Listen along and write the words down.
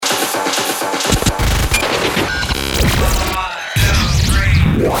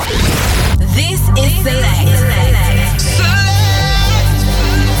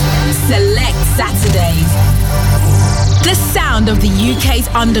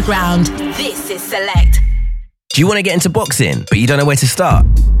always underground. This is Select. Do you want to get into boxing, but you don't know where to start?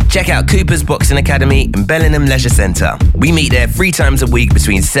 Check out Cooper's Boxing Academy in Bellingham Leisure Centre. We meet there 3 times a week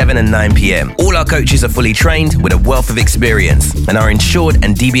between 7 and 9 p.m. All our coaches are fully trained with a wealth of experience and are insured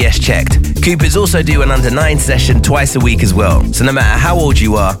and DBS checked. Cooper's also do an under-9 session twice a week as well. So no matter how old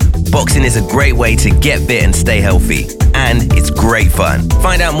you are, boxing is a great way to get fit and stay healthy. And it's great fun.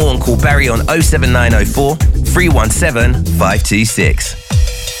 Find out more and call Barry on 07904 317 526.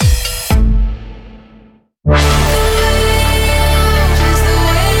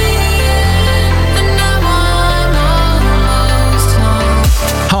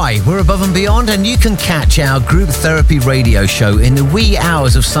 Hi, we're Above and Beyond, and you can catch our group therapy radio show in the wee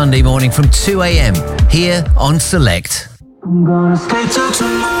hours of Sunday morning from 2 a.m. here on Select. I'm gonna stay till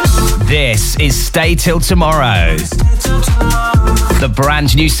tomorrow. This is Stay Till Tomorrow. The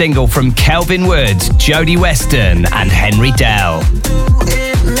brand new single from Kelvin Woods, Jodie Weston and Henry Dell.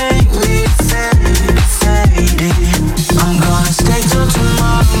 I'm gonna stay till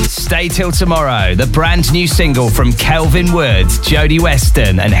tomorrow. Stay Till Tomorrow, the brand new single from Kelvin Woods, Jodie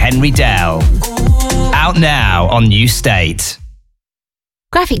Weston and Henry Dell. Out now on New State.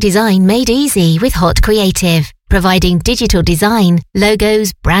 Graphic design made easy with Hot Creative, providing digital design,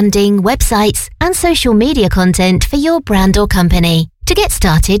 logos, branding, websites, and social media content for your brand or company. To get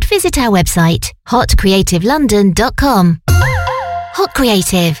started, visit our website, hotcreativelondon.com. Hot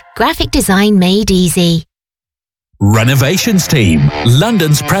Creative, graphic design made easy. Renovations Team,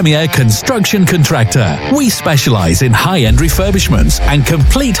 London's premier construction contractor. We specialise in high-end refurbishments and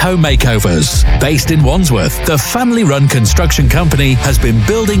complete home makeovers. Based in Wandsworth, the family-run construction company has been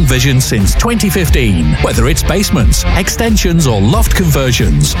building vision since 2015. Whether it's basements, extensions or loft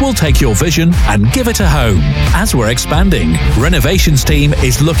conversions, we'll take your vision and give it a home. As we're expanding, Renovations Team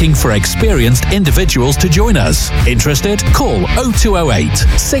is looking for experienced individuals to join us. Interested? Call 0208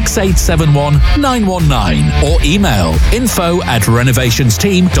 6871 919 or email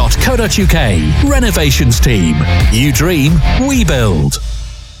info@renovationsteam.co.uk. Renovations Team. You dream, we build.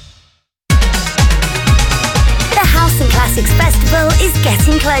 The House and Classics Festival is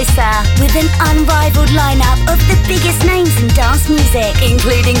getting closer with an unrivaled lineup of the biggest names in dance music,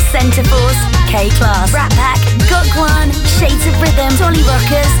 including Centreforce, K-Class, Rat Pack, Got One, Shades of Rhythm, Dolly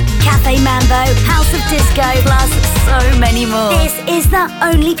Rockers, Cafe Mambo, House of Disco, plus so many more. This is the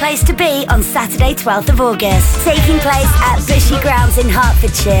only place to be on Saturday 12th of August, taking place at Bushy Grounds in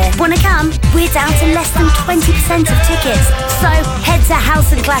Hertfordshire. Wanna come? We're down to less than 20% of tickets, so head to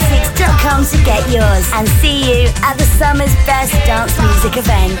houseandclassics.com to get yours and see you at the summer's best dance music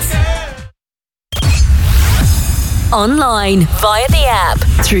event. Online, via the app,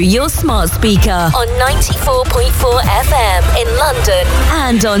 through your smart speaker on 94.4 FM in London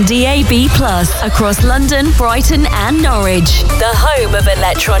and on DAB+ across London, Brighton and Norwich. The home of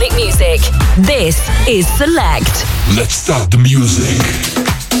electronic music. This is Select. Let's start the music.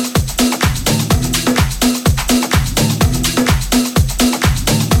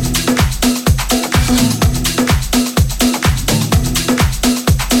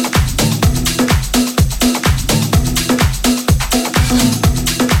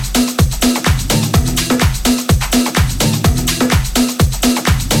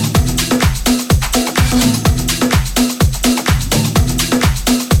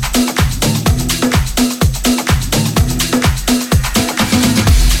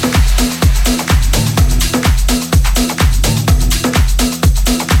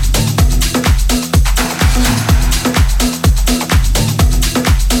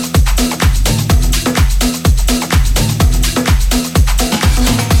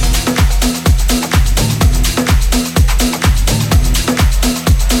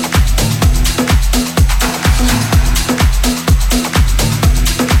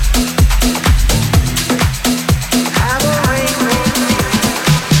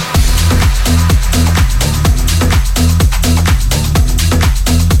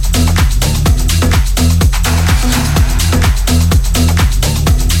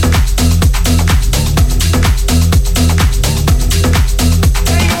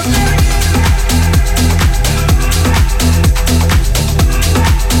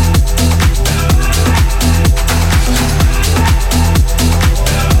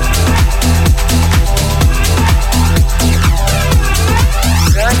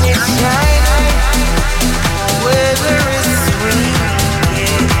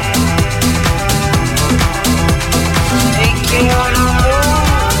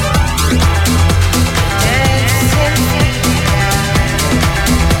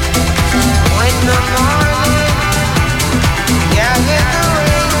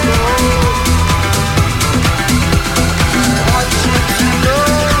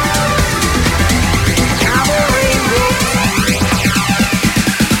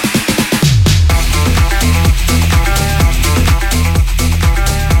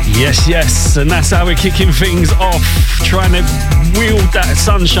 Yes, and that's how we're kicking things off, trying to wield that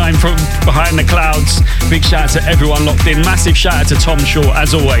sunshine from behind the clouds. Big shout out to everyone locked in. Massive shout out to Tom Shaw,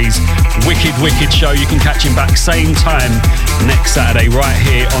 as always. Wicked show. You can catch him back same time next Saturday right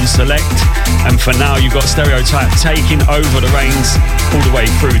here on Select. And for now, you've got Stereotype taking over the reins all the way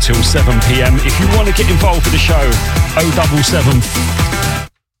through till 7 p.m. If you want to get involved with the show, 07427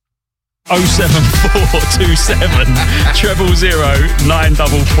 000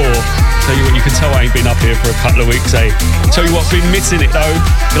 944. Tell you what, you can tell I ain't been up here for a couple of weeks, eh? Tell you what, been missing it though.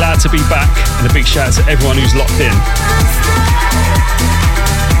 Glad to be back, and a big shout out to everyone who's locked in.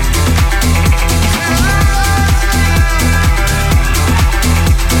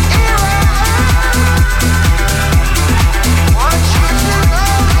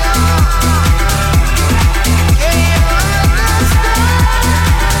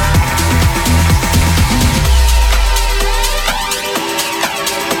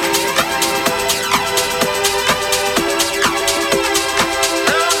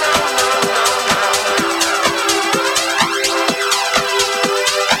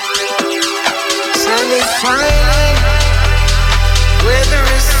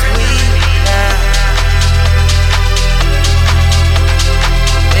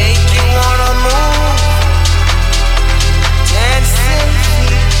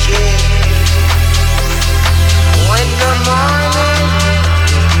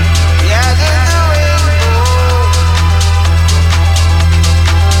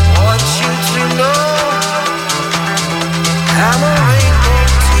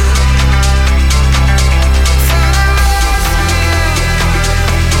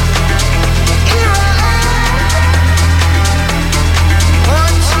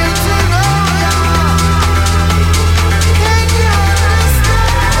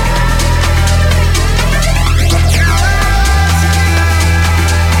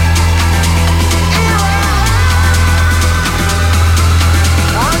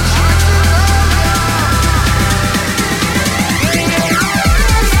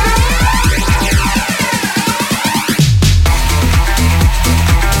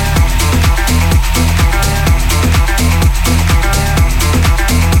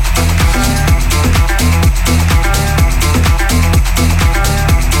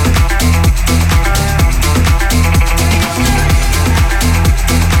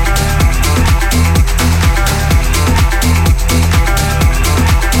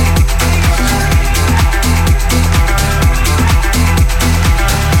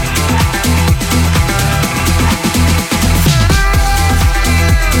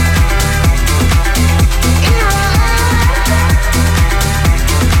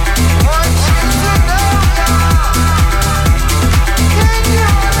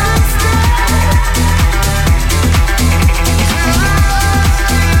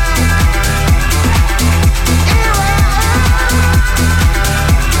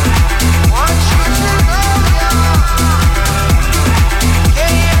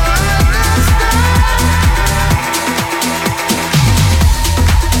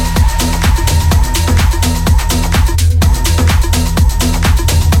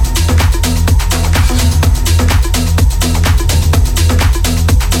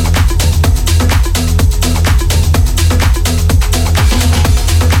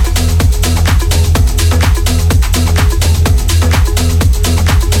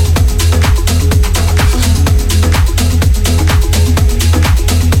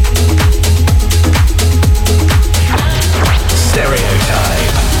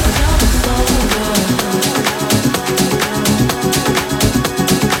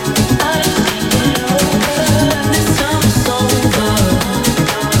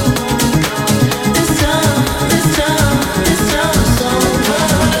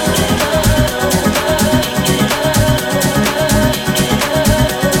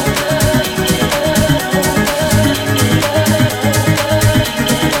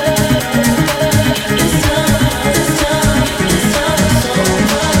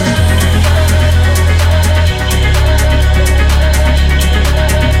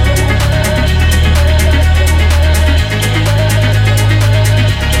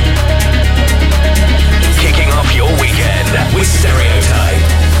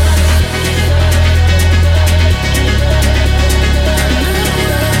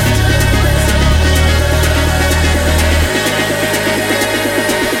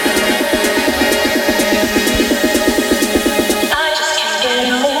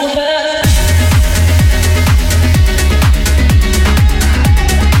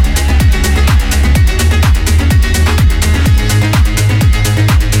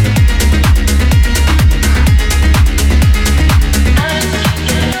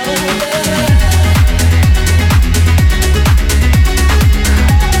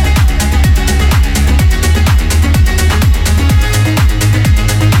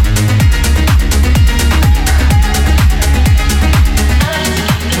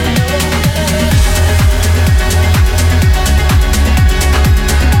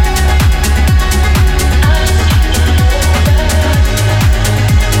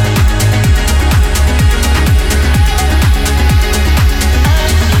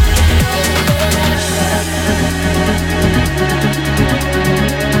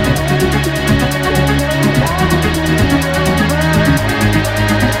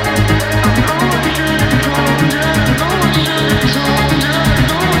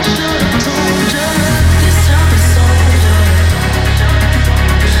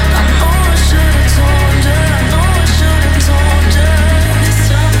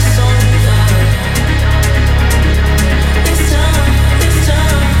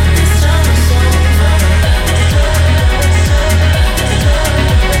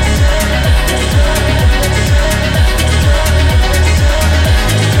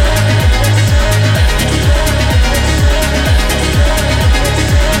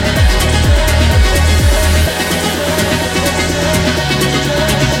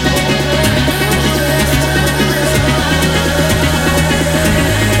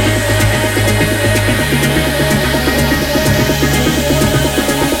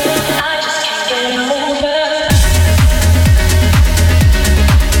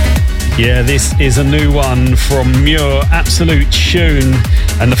 Yeah, this is a new one from Muir, absolute tune.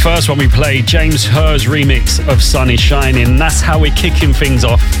 And the first one we played, James Hur's remix of Sun is Shining. That's how we're kicking things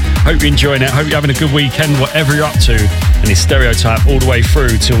off. Hope you're enjoying it. Hope you're having a good weekend, whatever you're up to. And it's Stereotype all the way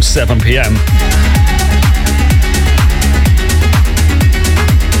through till 7 p.m.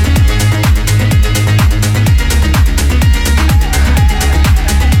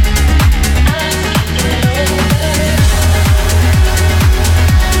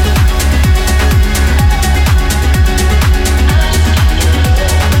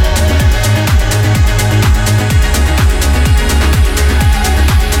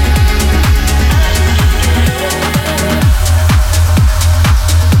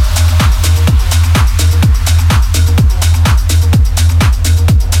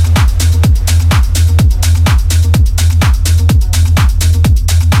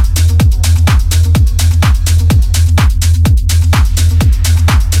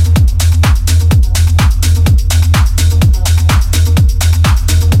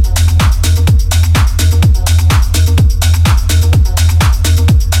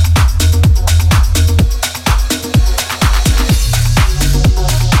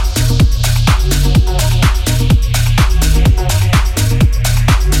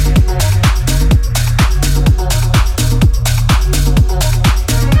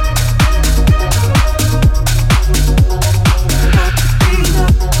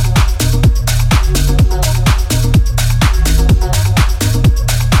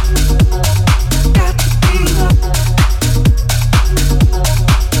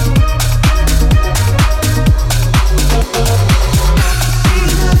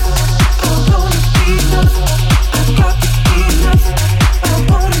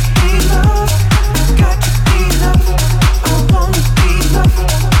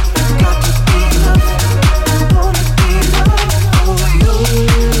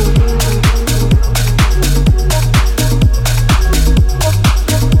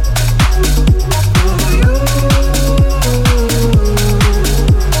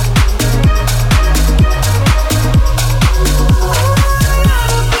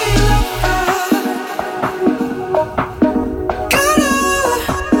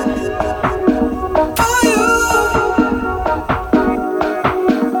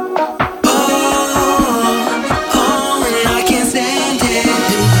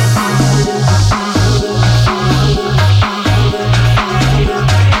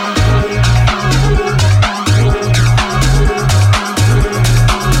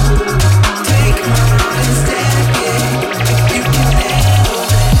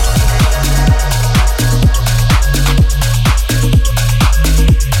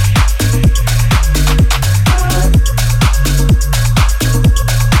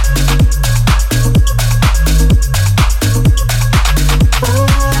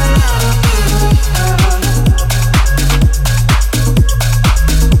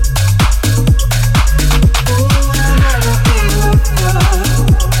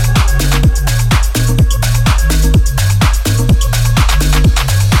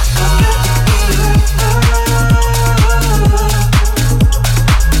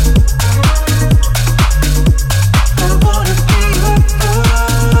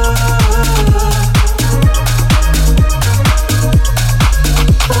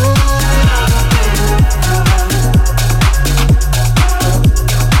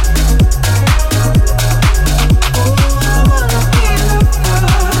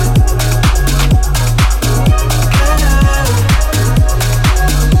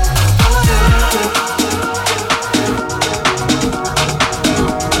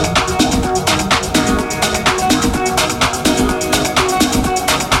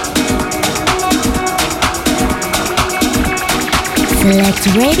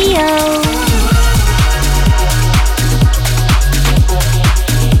 Select Radio.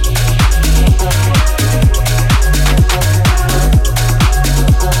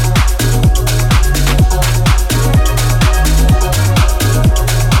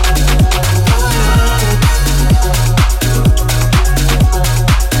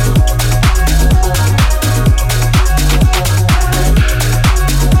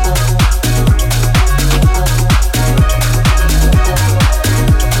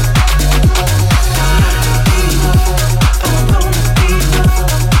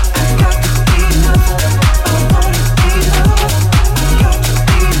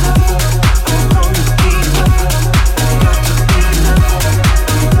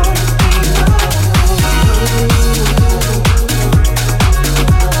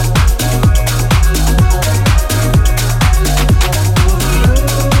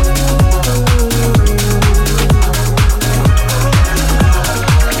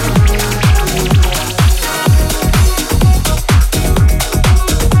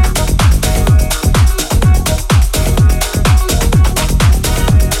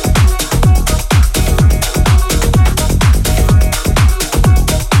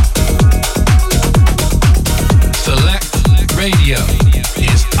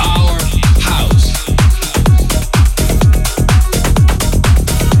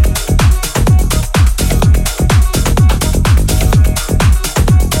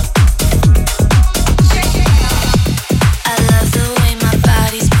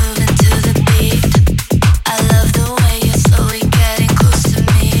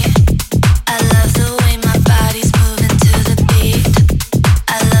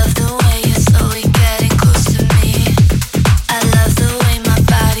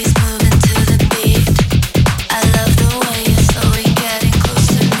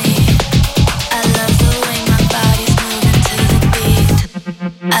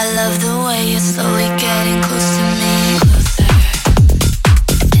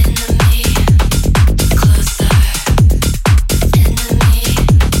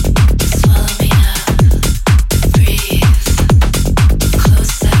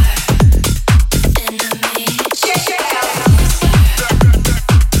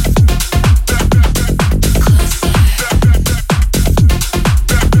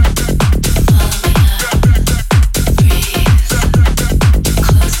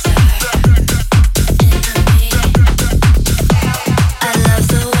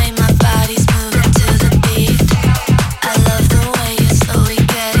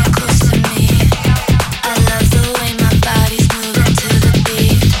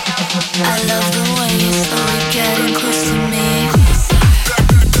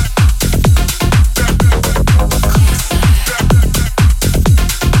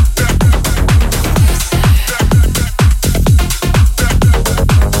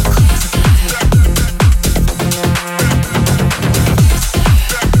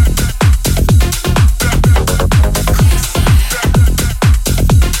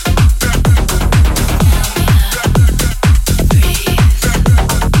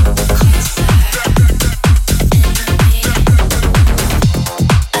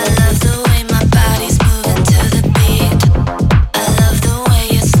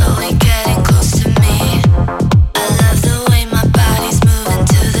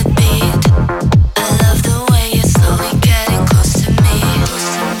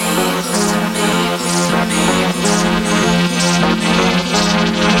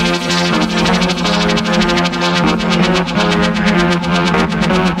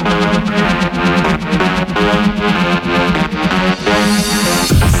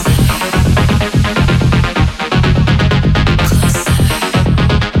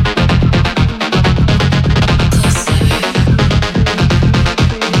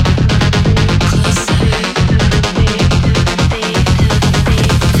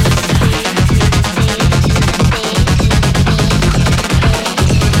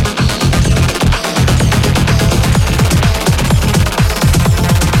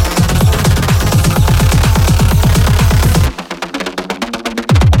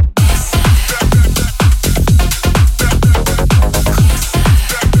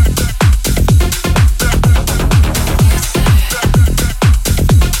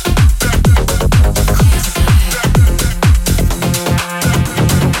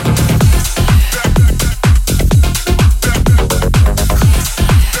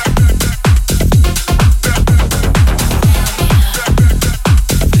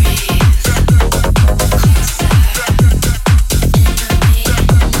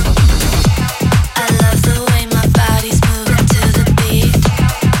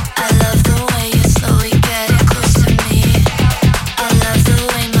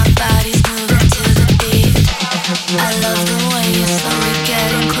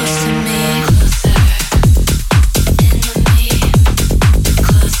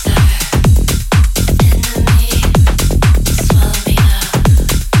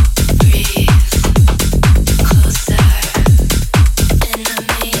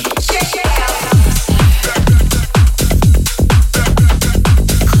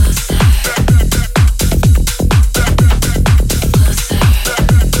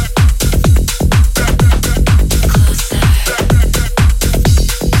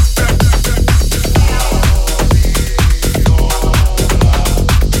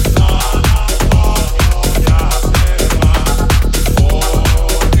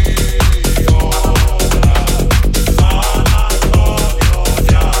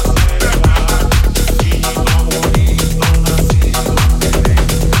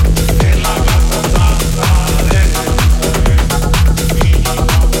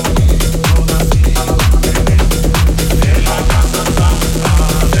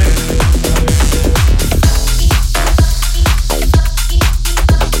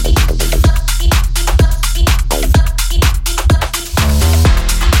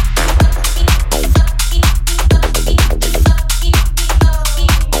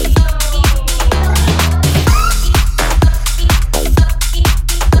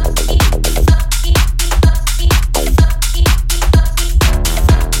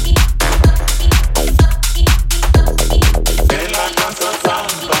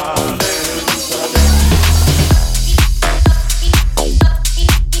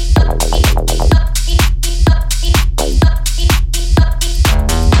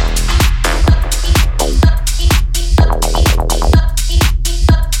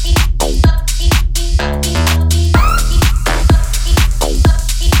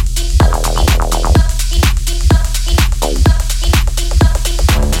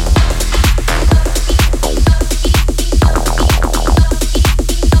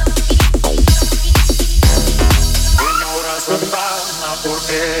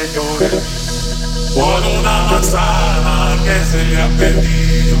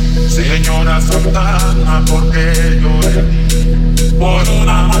 perdido. Señora Santana, porque lloré por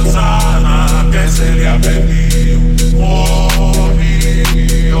una manzana que se le ha perdido. Oh,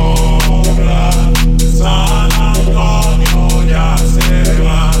 Viola, San Antonio ya se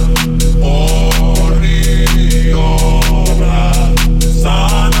va. Oh, Viola,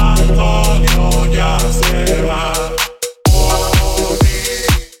 San Antonio ya se va.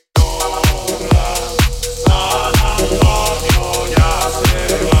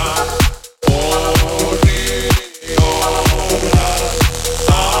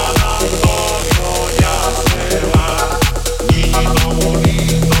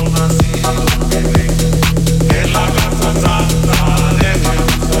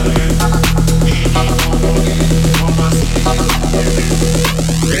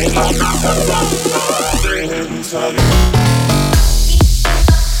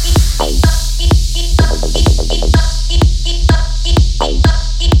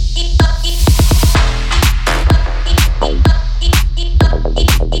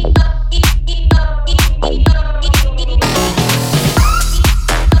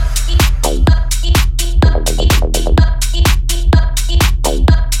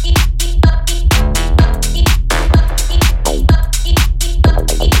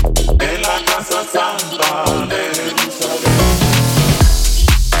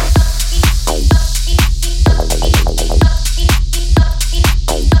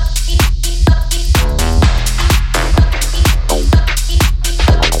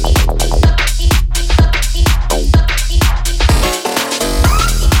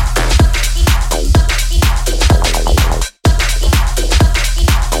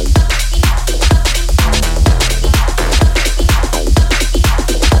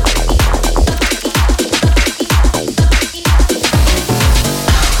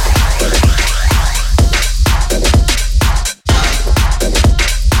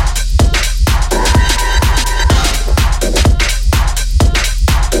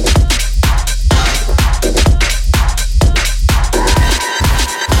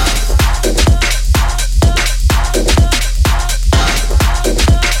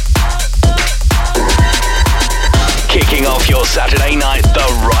 Saturday night the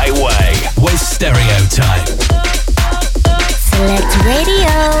right way with Stereotype. Select Radio.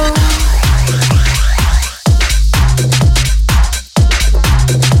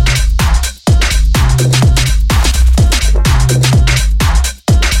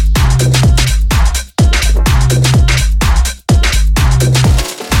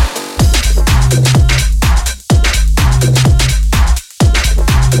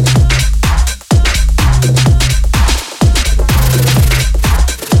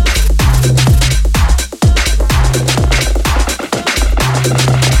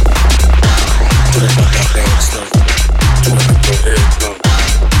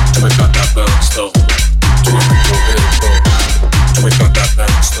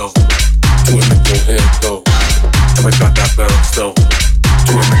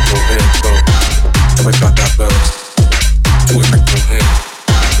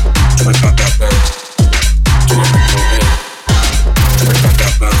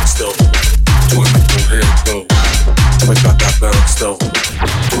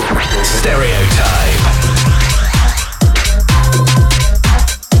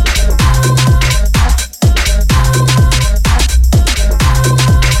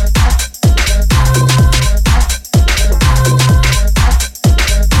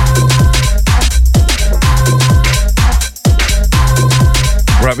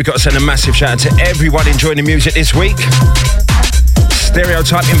 We've got to send a massive shout out to everyone enjoying the music this week.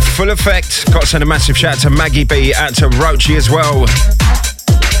 Stereotype in full effect. Got to send a massive shout out to Maggie B, out to Roachy as well.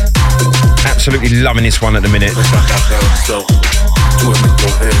 Absolutely loving this one at the minute.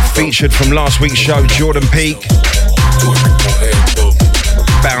 Featured from last week's show, Jordan Peak.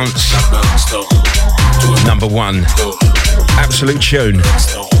 Bounce. Number 1. Absolute tune. Do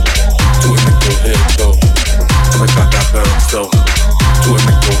it, make your head go. Do it, got that bounce though. Do it,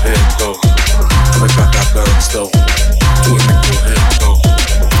 make your head go. Do it, got that bounce though. Do it, make your head go. Do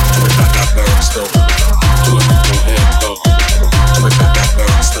it, got that bounce though. Do it, make your head go.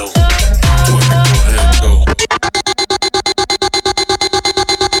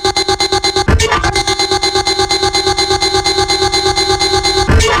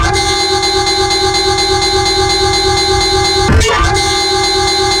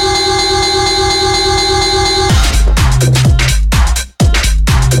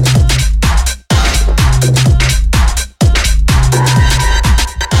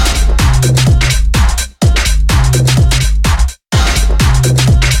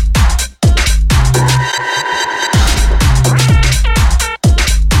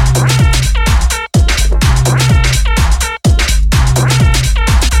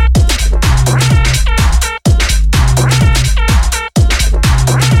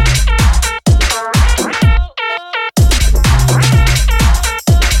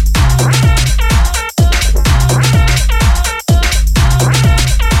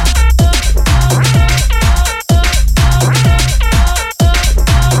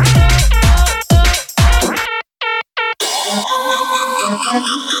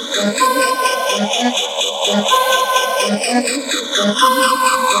 To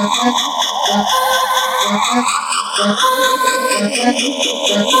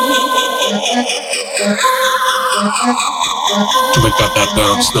make that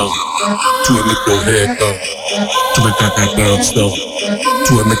bounce slow, to it make your head go. To make that bounce slow,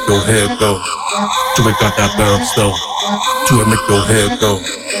 to it make your head go. To make that bounce slow, to it make your head go.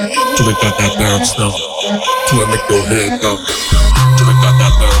 To make that bounce slow, to it make your head go. To make that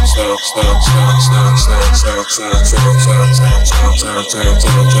bounce slow, slow, slow, slow, slow, slow, slow, slow, slow,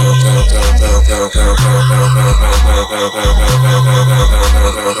 slow,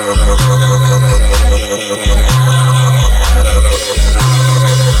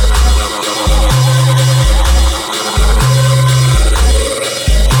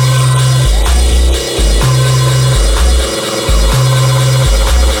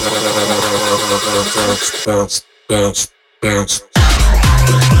 bounce, bounce, bounce.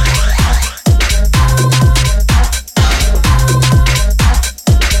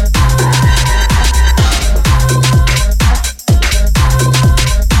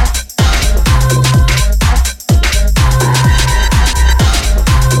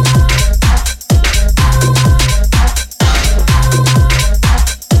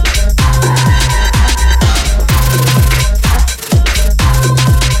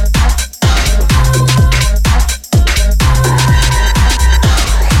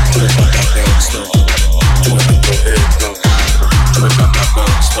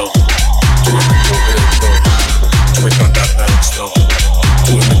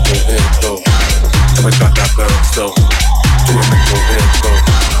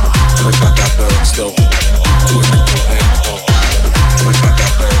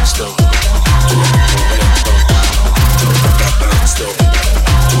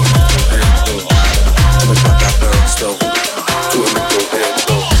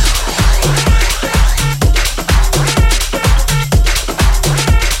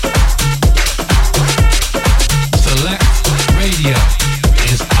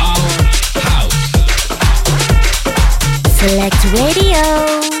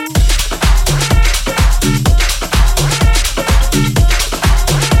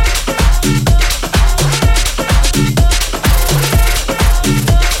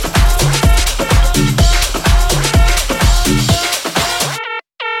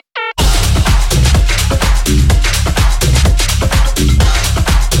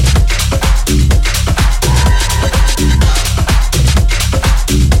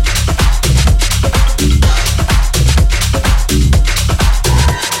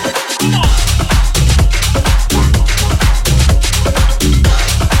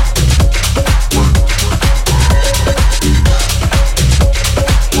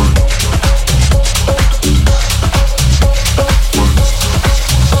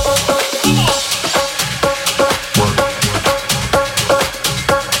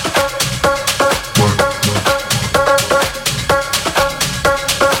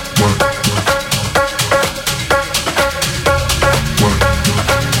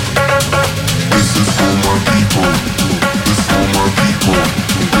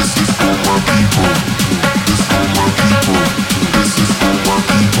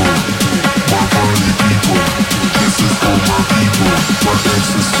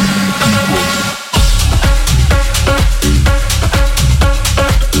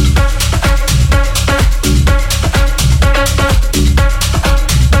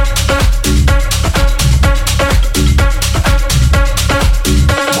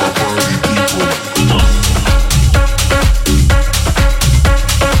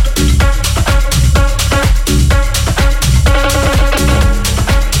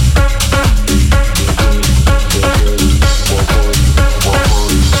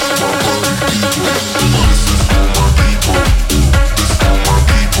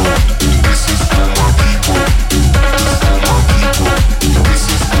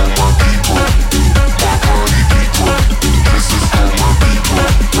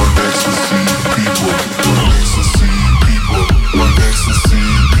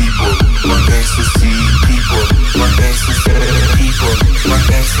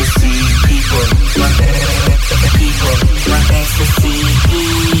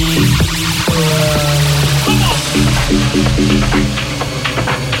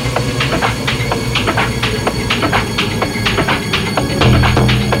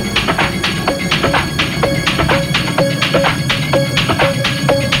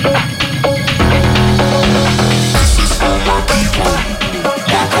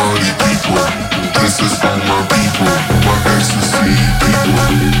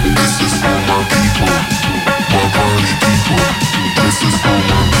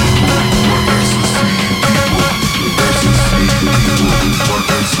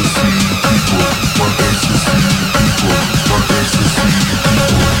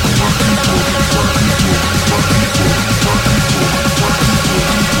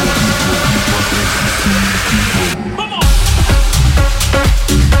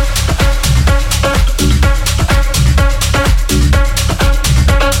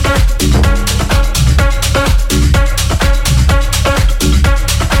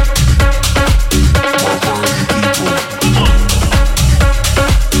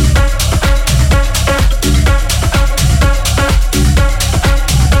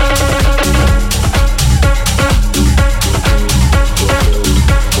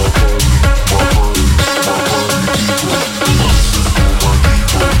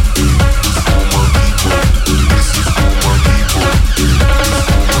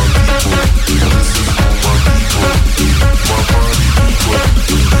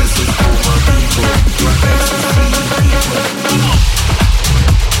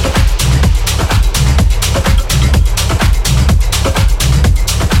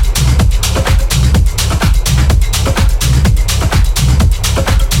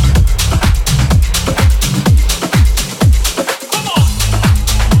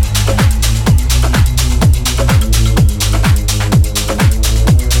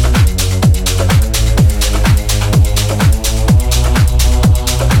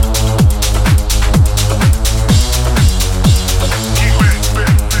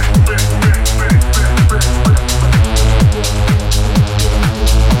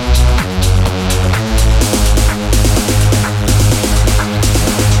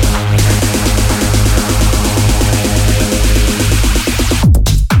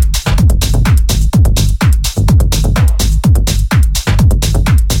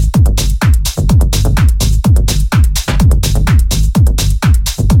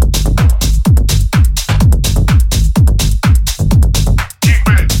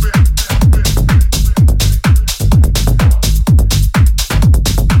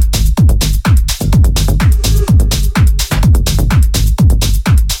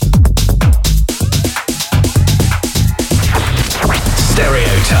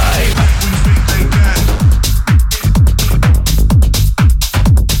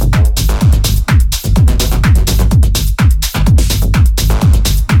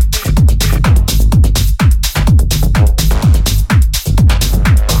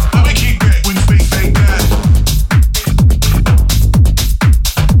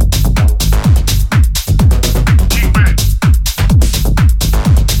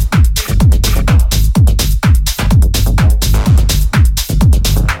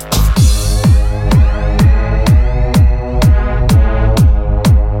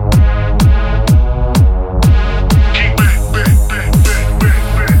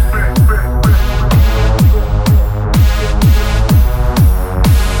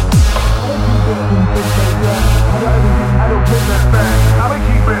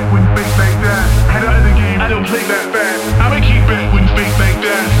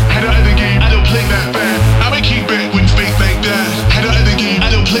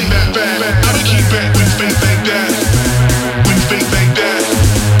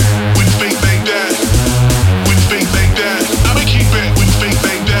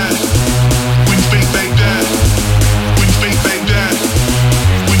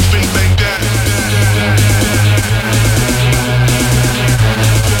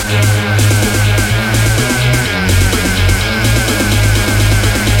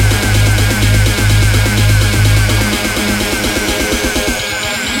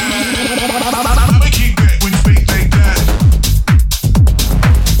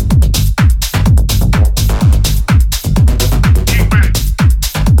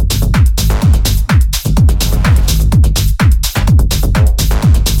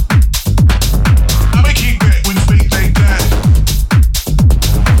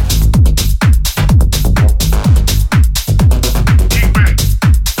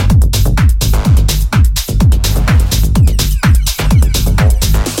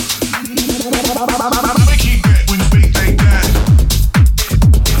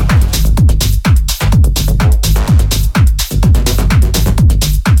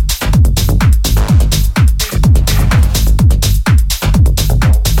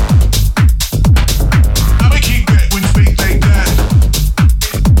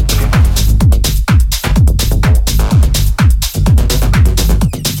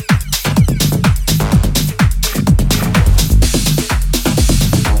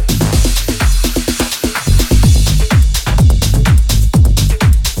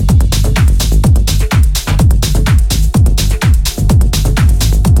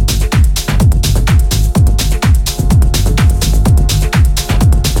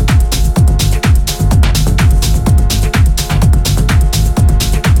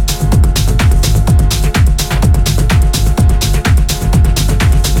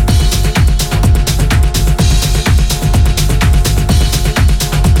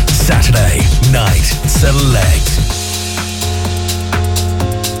 Select.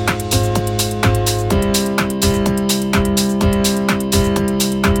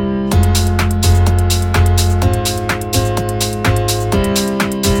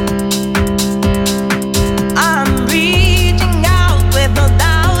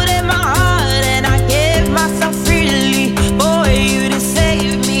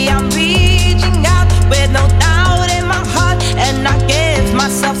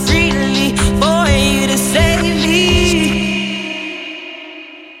 Myself freely for you to save me.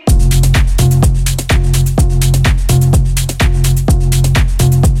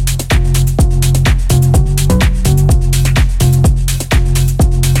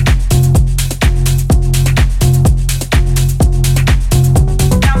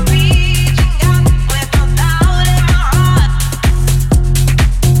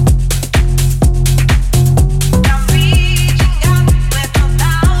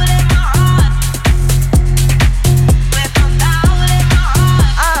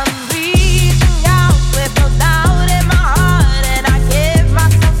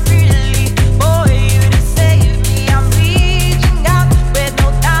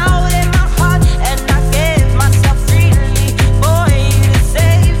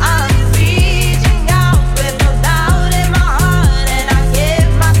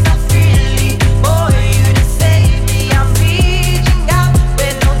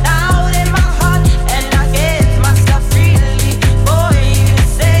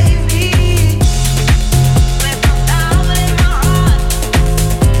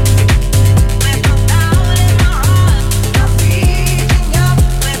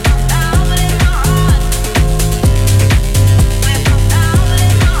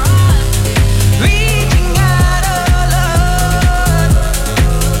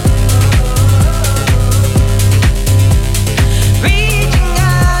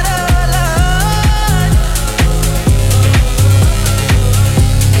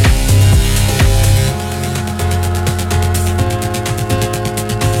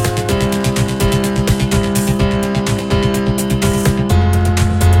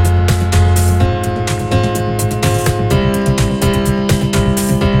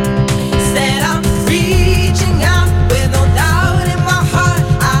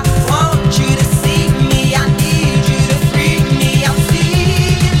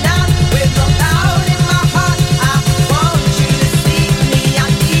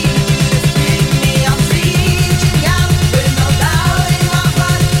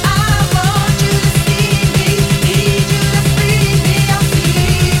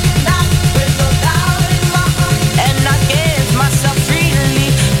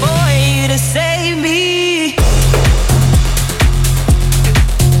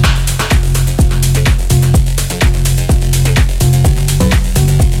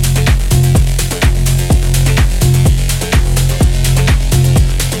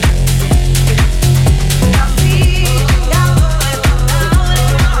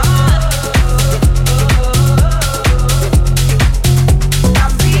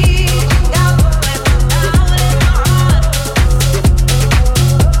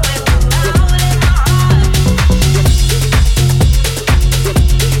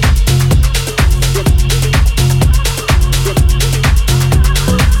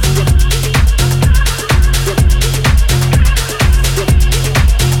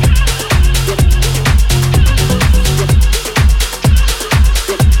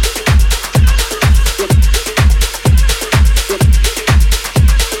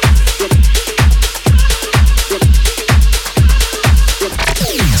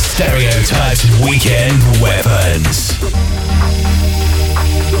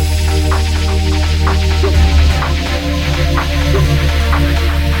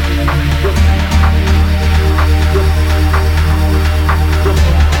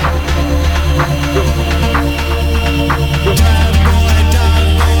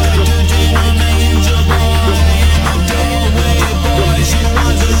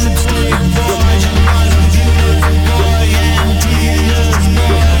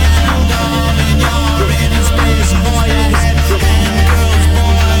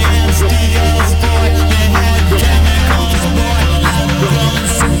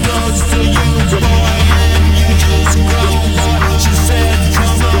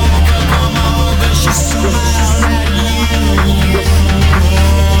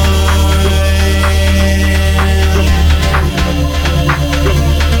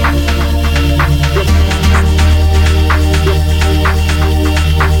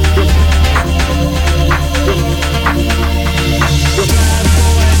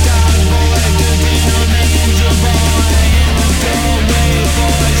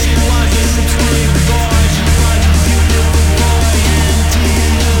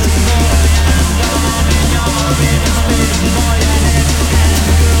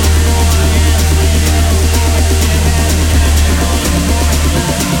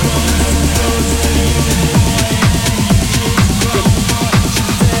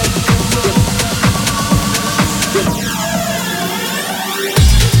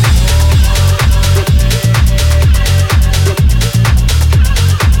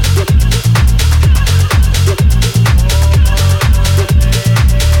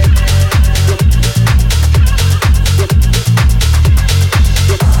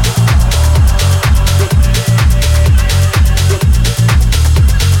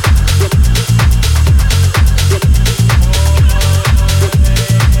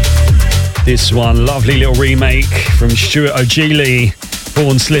 This one, lovely little remake from Stuart O'Geely,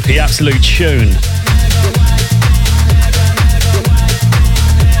 Born Slippy, absolute tune.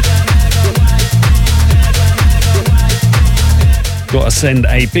 Got to send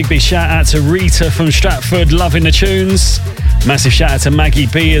a big shout out to Rita from Stratford, loving the tunes. Massive shout out to Maggie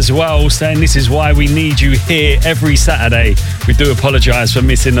B as well, saying this is why we need you here every Saturday. We do apologise for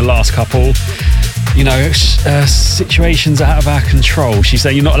missing the last couple. You know, situations out of our control. She's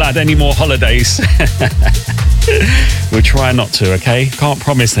saying you're not allowed any more holidays. We'll try not to, okay? Can't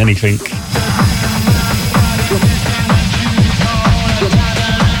promise anything.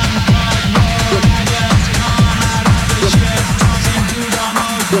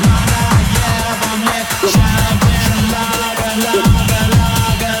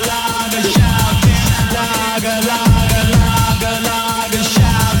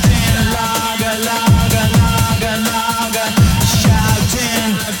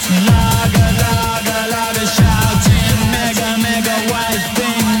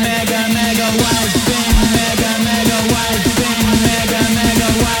 Mega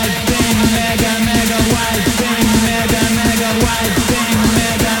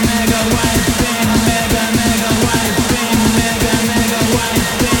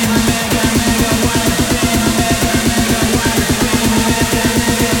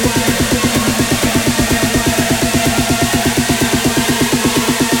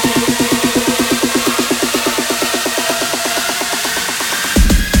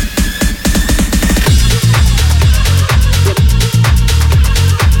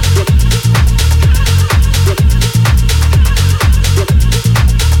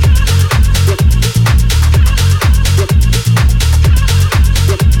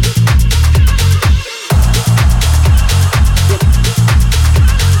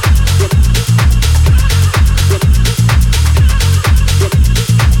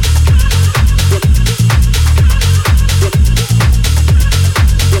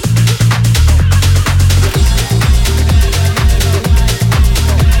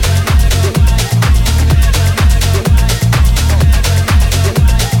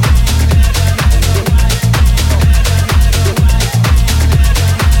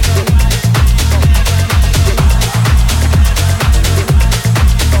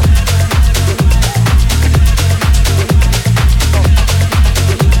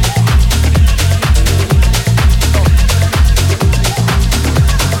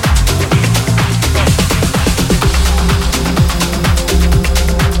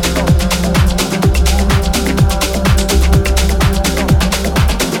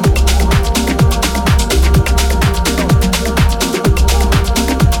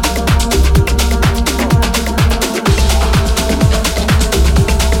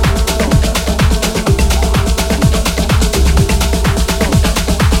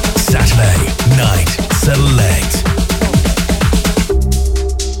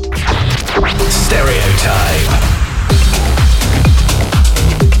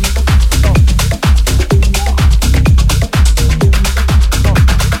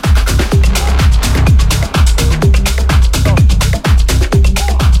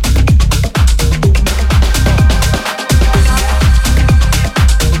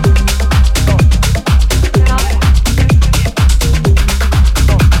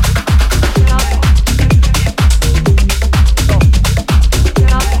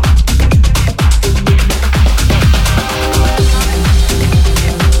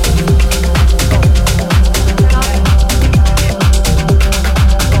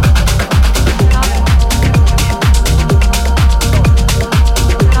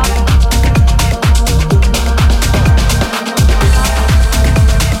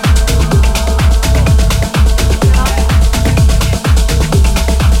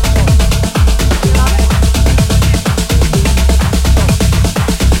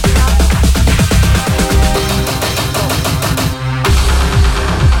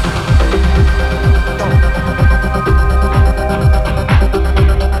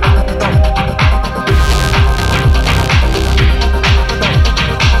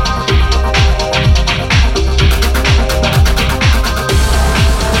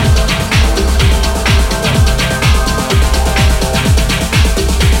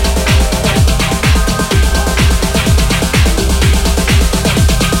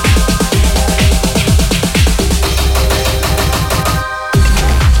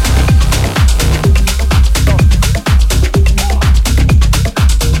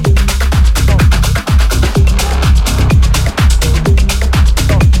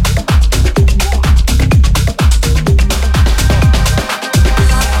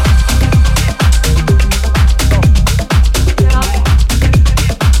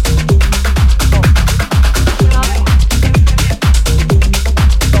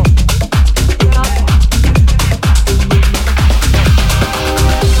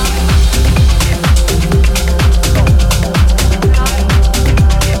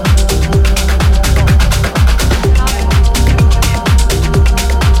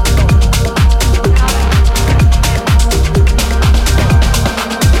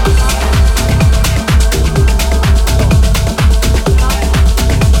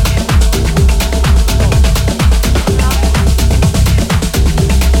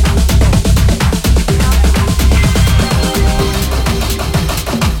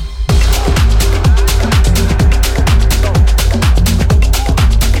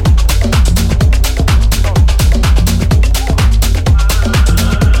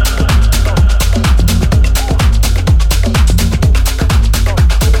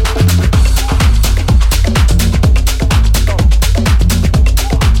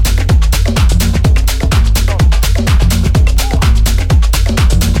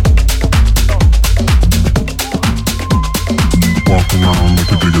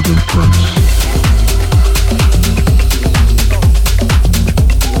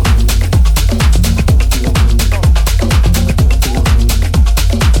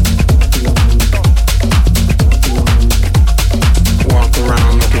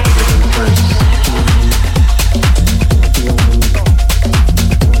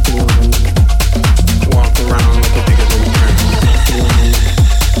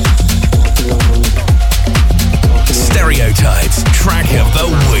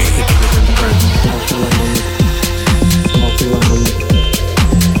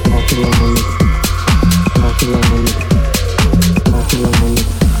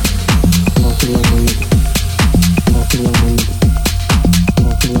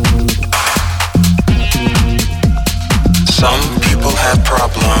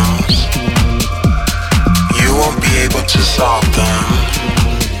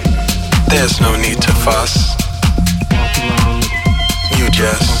There's no need to fuss. You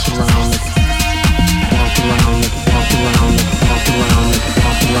just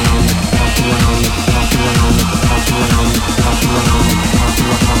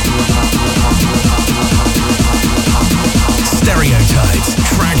Stereotypes,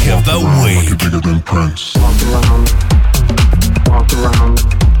 track of the week. bigger than Prince. Walk around, walk around,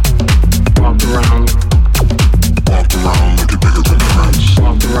 walk around, Walk around like you're bigger than Prince.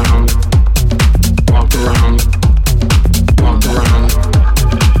 walk around, walk around, walk around,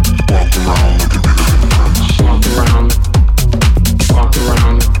 Walk around like you're bigger than Prince. walk around, walk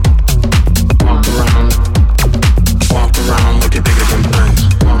around, walk around, Walk around like you're bigger than Prince.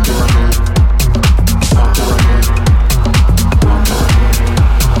 walk around, walk around,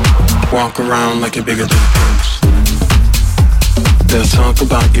 Walk around like you're bigger than Prince. They'll talk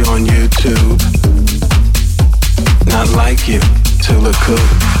about you on YouTube. Not like you to look cool.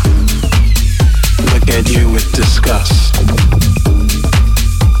 Look at you with disgust.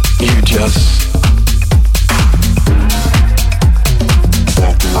 You just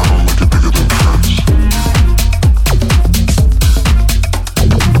walk around like you're bigger than Prince.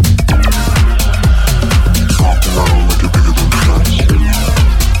 Walk around like you're bigger than Prince.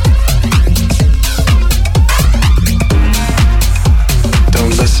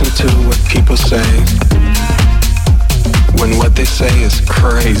 Don't listen to what people say when what they say is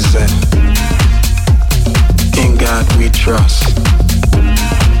crazy. In God we trust.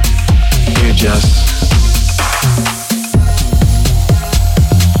 You just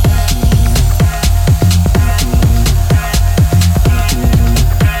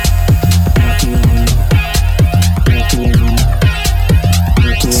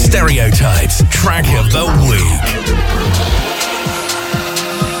Stereotypes, track of the week.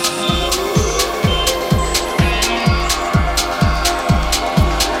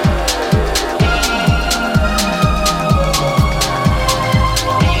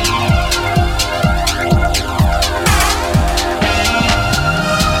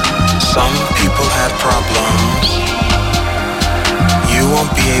 some people have problems. You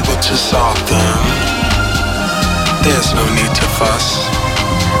won't be able to solve them. There's no need to fuss.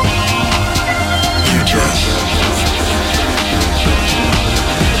 You just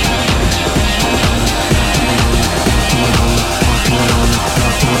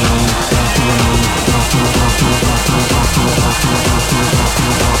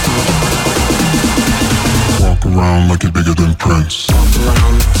walk around like you're bigger than Prince. walk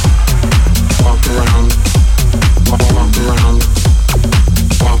around, walk around, walk around,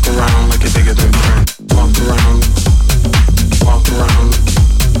 Walk around like you're bigger than Prince. walk around, walk around,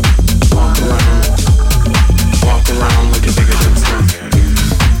 walk around,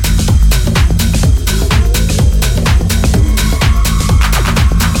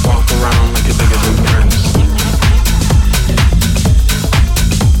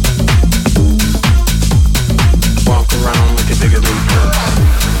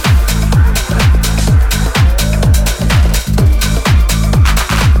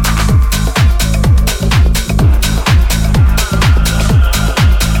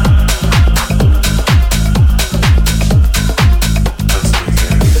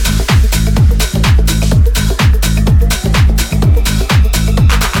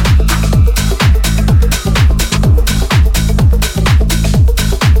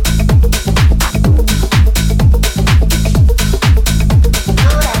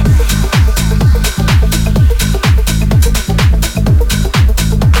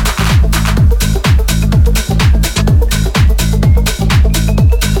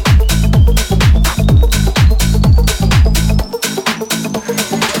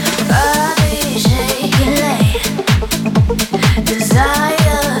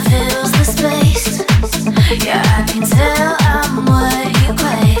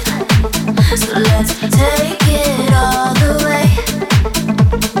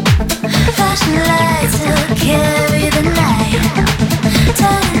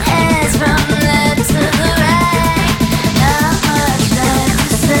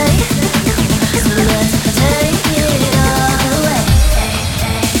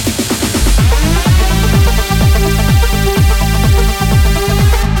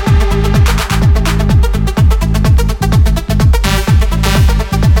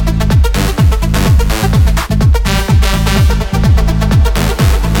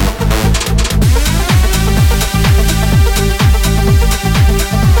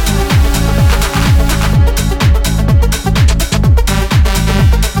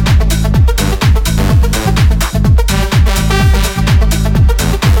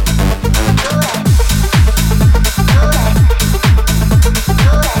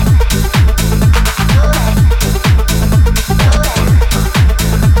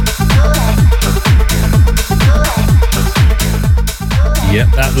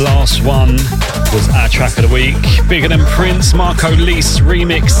 Last One was our track of the week. Bigger Than Prince, Marco Lease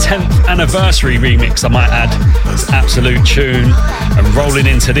remix, 10th anniversary remix, I might add. It's an absolute tune. And rolling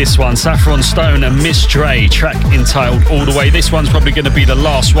into this one, Saffron Stone and Miss Dre, track entitled All The Way. This one's probably going to be the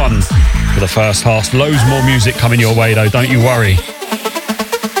last one for the first half. Loads more music coming your way though, don't you worry.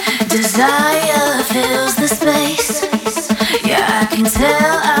 Desire fills the space. Yeah, I can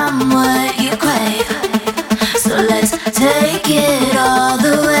tell I'm what you crave. So let's take it all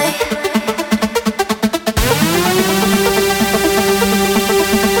the way.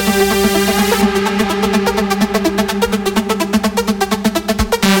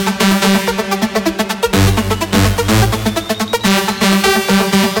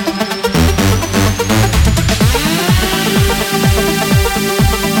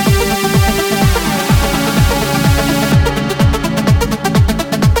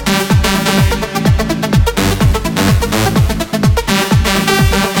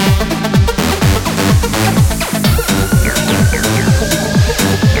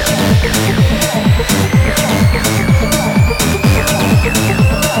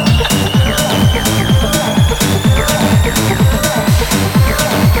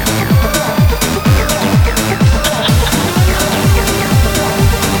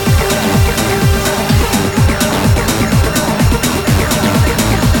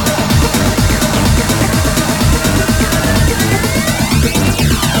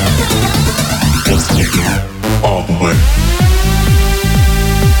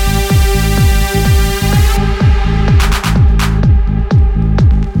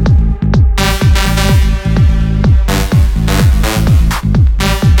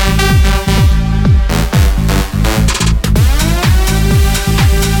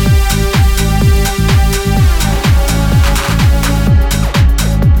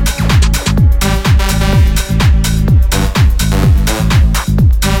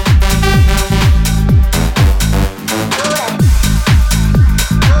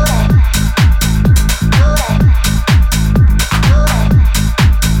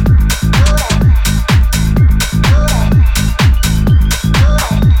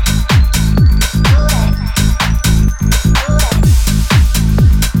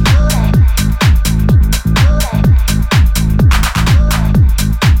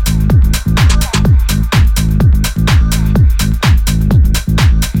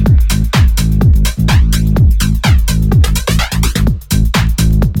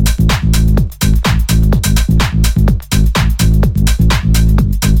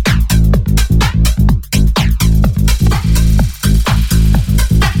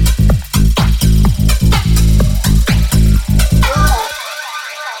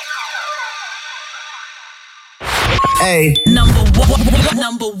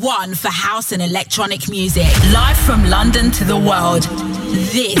 Number one for house and electronic music. Live from London to the world.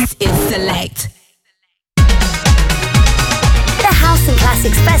 This is Select. The House and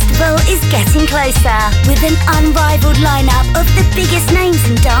Classics Festival is getting closer with an unrivaled lineup of the biggest names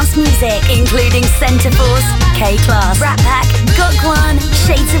in dance music, including Centreforce, K-Class, Rat Pack, Got One,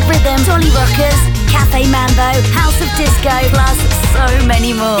 Shades of Rhythm, Dolly Rockers, Cafe Mambo, House of Disco, plus so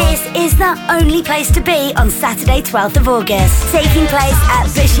many more. This is the only place to be on Saturday 12th of August, taking place at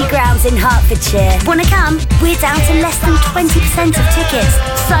Bushy Grounds in Hertfordshire. Wanna come? We're down to less than 20% of tickets,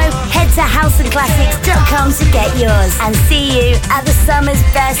 so head to houseandclassics.com to get yours and see you at the summer's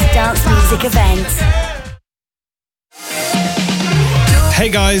best dance music event. Hey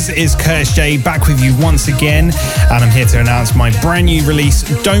guys, it's Curtis J back with you once again, and I'm here to announce my brand new release,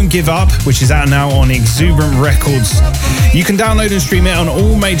 Don't Give Up, which is out now on Exuberant Records. You can download and stream it on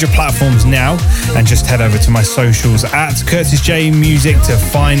all major platforms now, and just head over to my socials at Curtis J Music to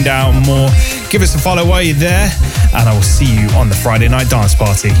find out more. Give us a follow while you're there, and I will see you on the Friday night dance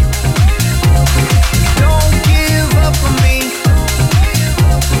party. Don't give up on me.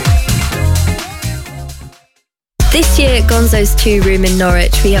 This year at Gonzo's 2 Room in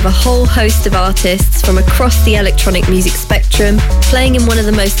Norwich, we have a whole host of artists from across the electronic music spectrum, playing in one of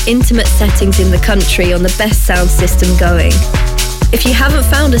the most intimate settings in the country on the best sound system going. If you haven't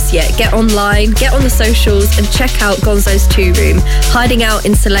found us yet, get online, get on the socials and check out Gonzo's 2 Room, hiding out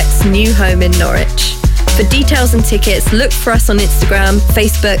in Select's new home in Norwich. For details and tickets, look for us on Instagram,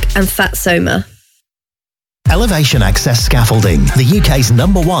 Facebook and Fatsoma. Elevation Access Scaffolding, the UK's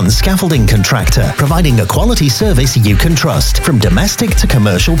 #1 scaffolding contractor, providing a quality service you can trust, from domestic to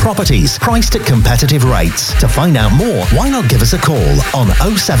commercial properties, priced at competitive rates. To find out more, why not give us a call on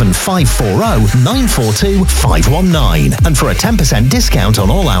 07540 942 519. And for a 10% discount on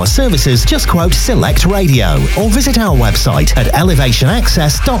all our services, just quote Select Radio or visit our website at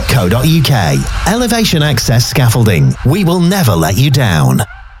elevationaccess.co.uk. Elevation Access Scaffolding. We will never let you down.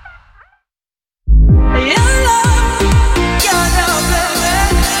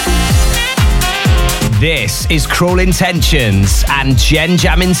 This is Cruel Intentions and Jen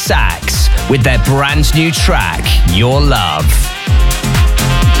Jammin' Sax with their brand new track, Your Love.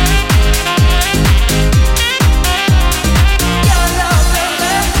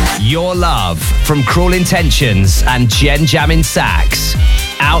 Your Love from Cruel Intentions and Jen Jammin' Sax.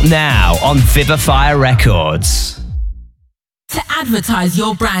 Out now on Vivify Records. To advertise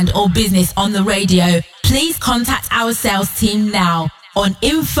your brand or business on the radio, please contact our sales team now on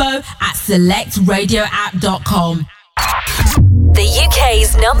info@selectradioapp.com. The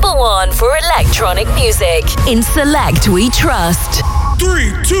UK's #1 for electronic music. In Select we trust.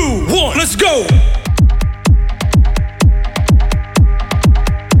 3, 2, 1, let's go!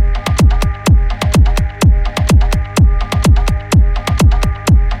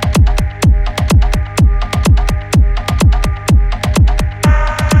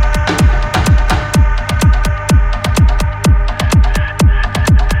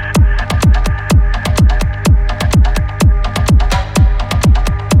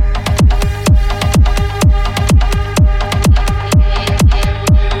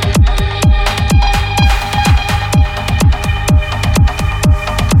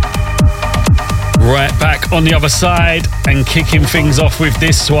 Right back on the other side and kicking things off with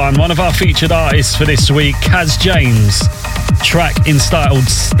this one. One of our featured artists for this week, Kaz James. Track entitled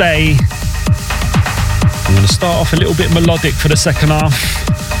Stay. I'm going to start off a little bit melodic for the second half.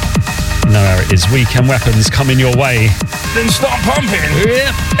 You know how it is. Weekend Weapons coming your way. Then start pumping.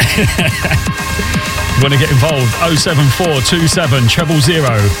 Yep. Want to get involved? 07427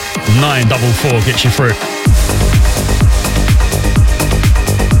 000 944 gets you through.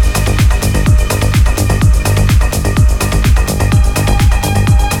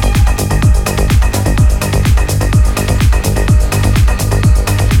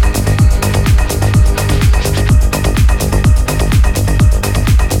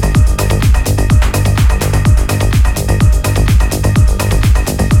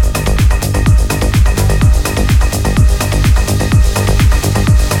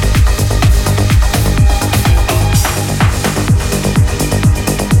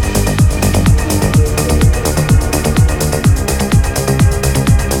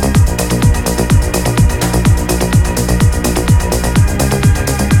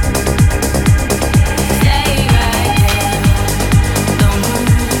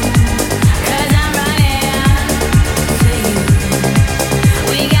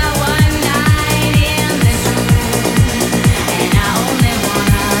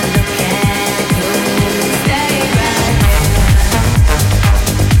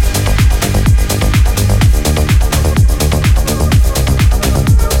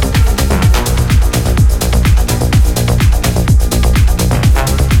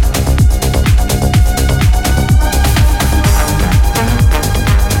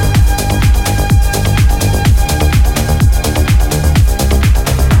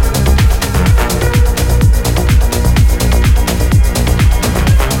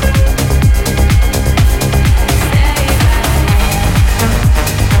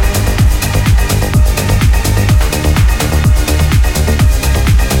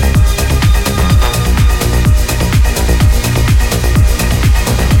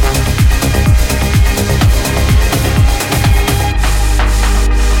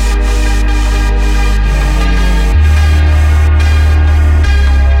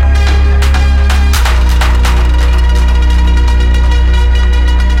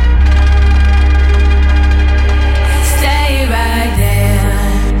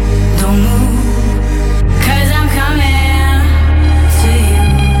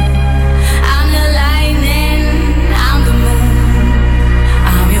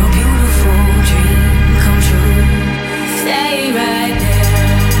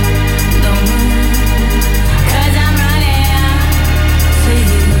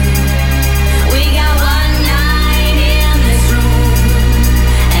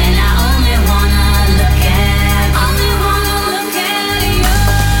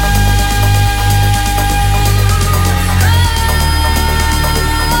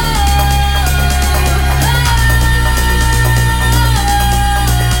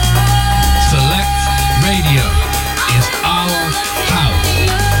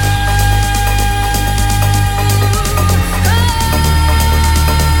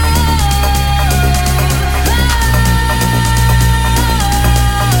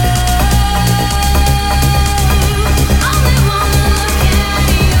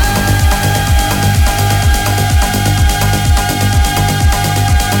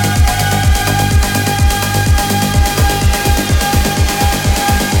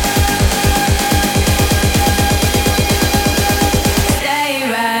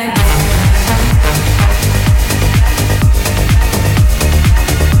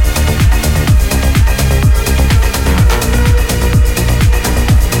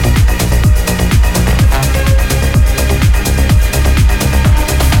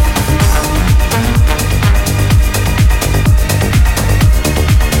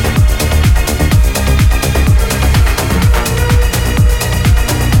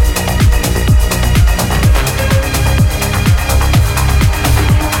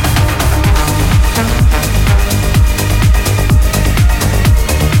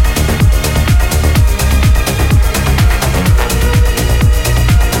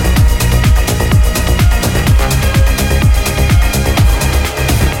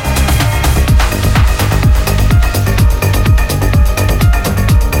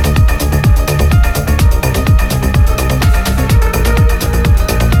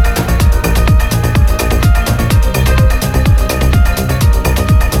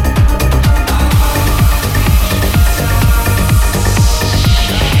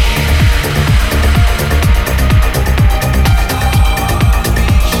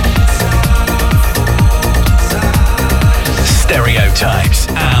 next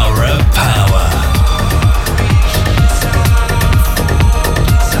hour of power.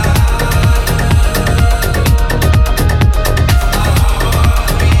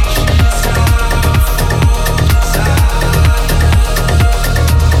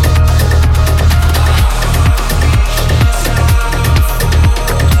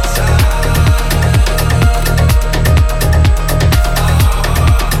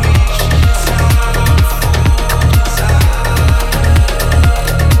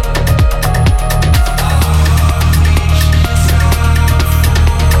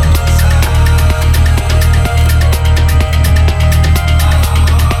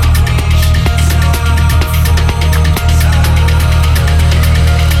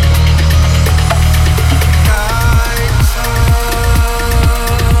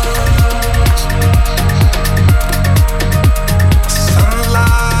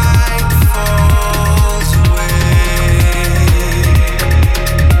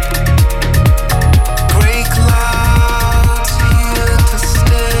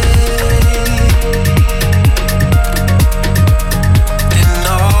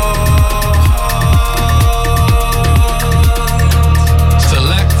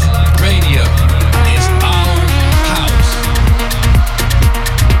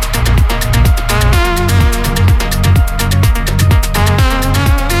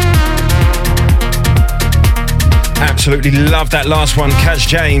 Absolutely love that last one. Catch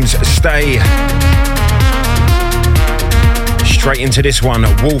James, Stay. Straight into this one,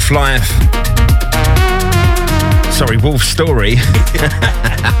 Wolf Life. Sorry, Wolf Story.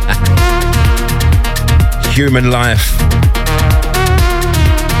 Human Life.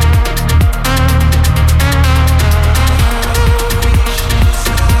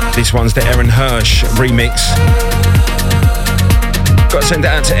 This one's the Aaron Hirsch remix. Got to send it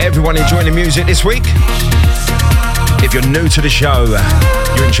out to everyone enjoying the music this week. If you're new to the show,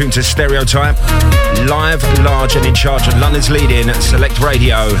 you're in tune to Stereotype, live, large and in charge of London's leading Select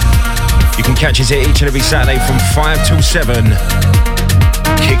Radio. You can catch us here each and every Saturday from 5 till 7,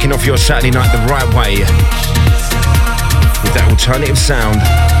 kicking off your Saturday night the right way with that alternative sound.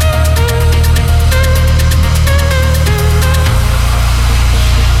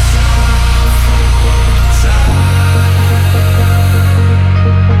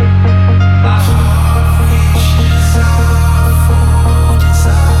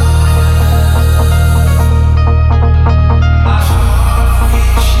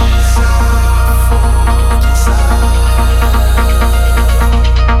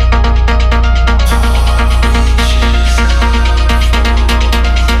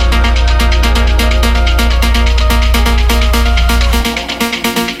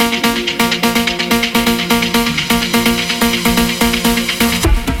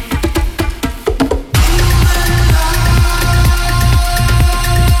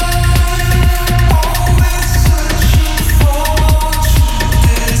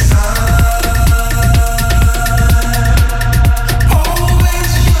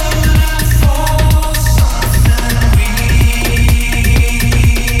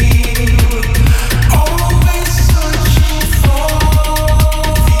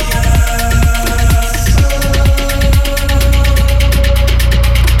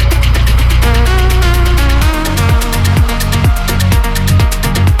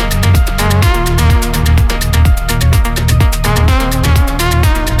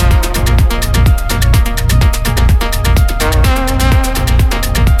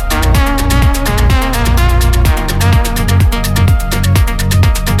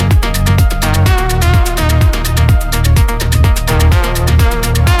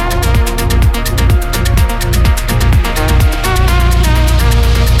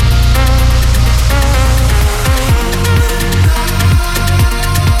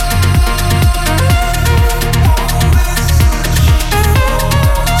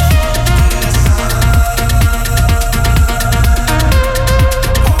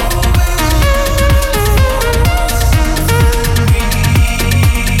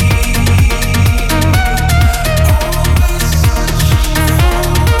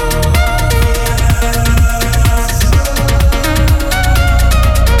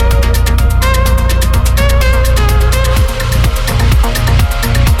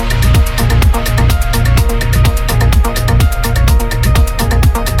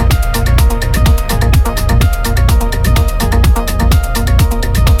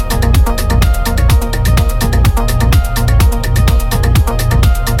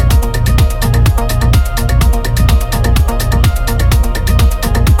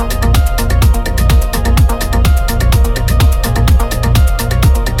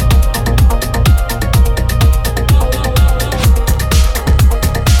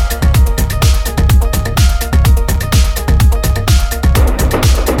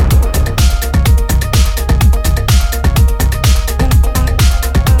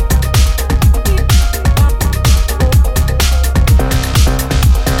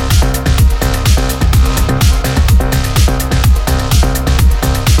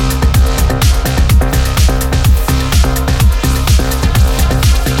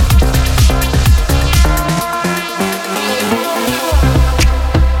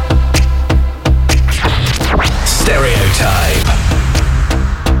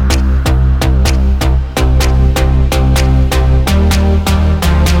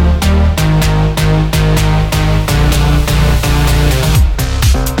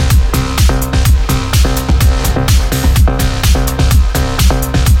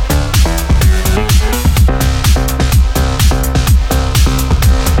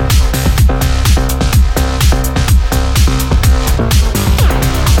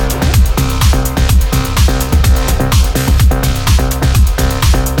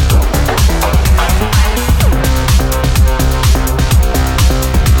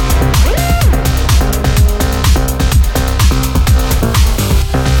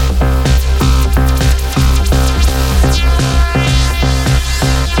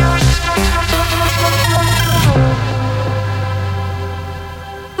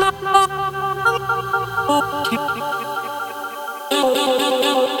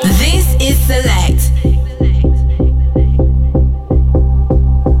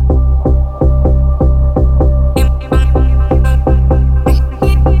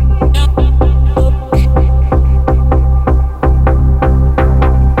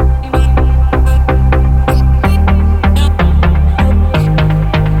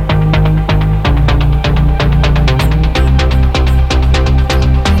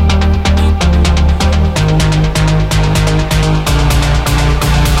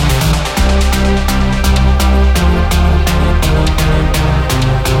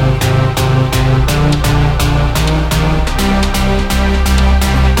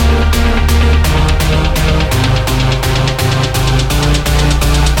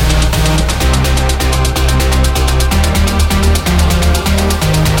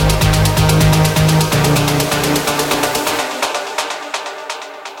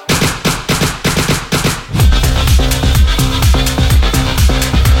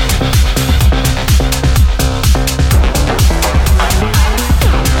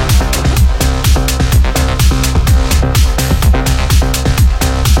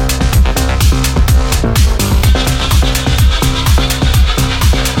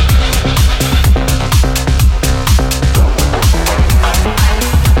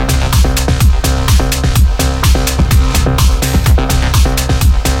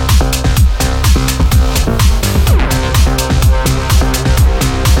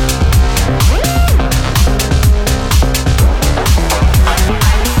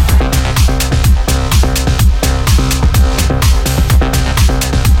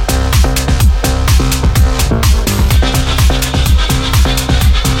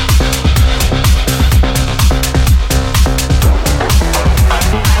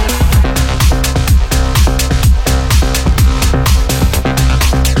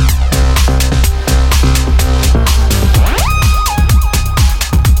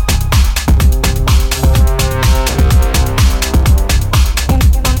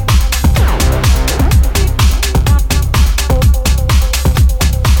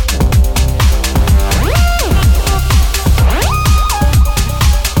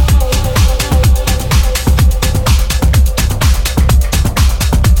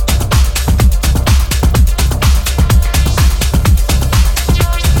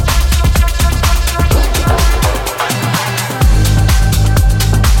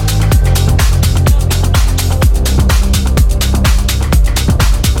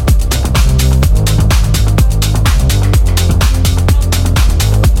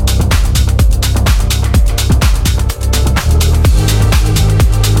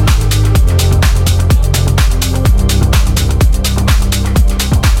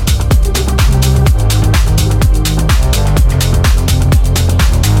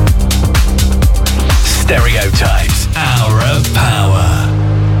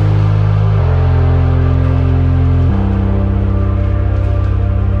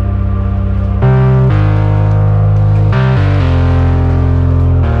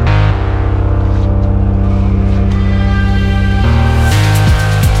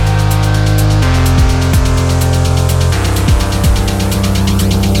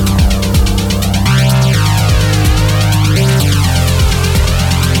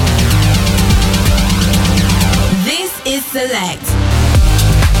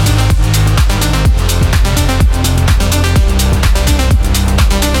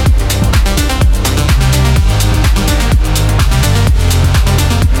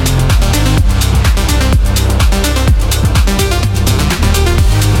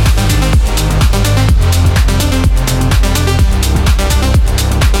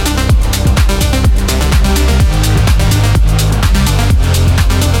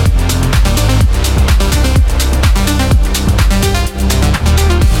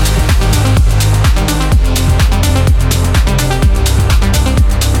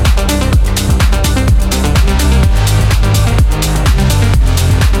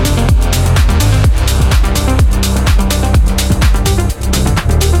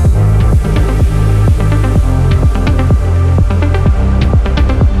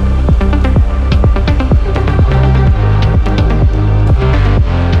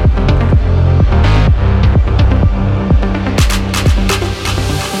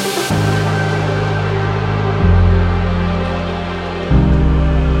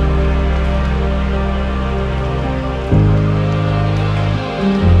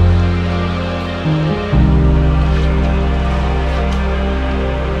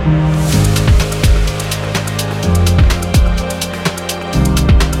 How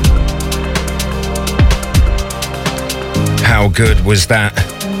good was that?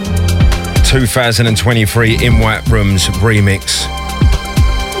 2023 In White Rooms remix.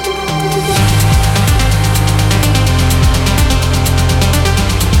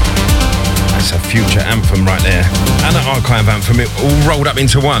 That's a future anthem right there. And an archive anthem, it all rolled up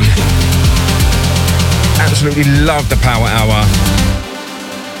into one. Absolutely love the Power Hour.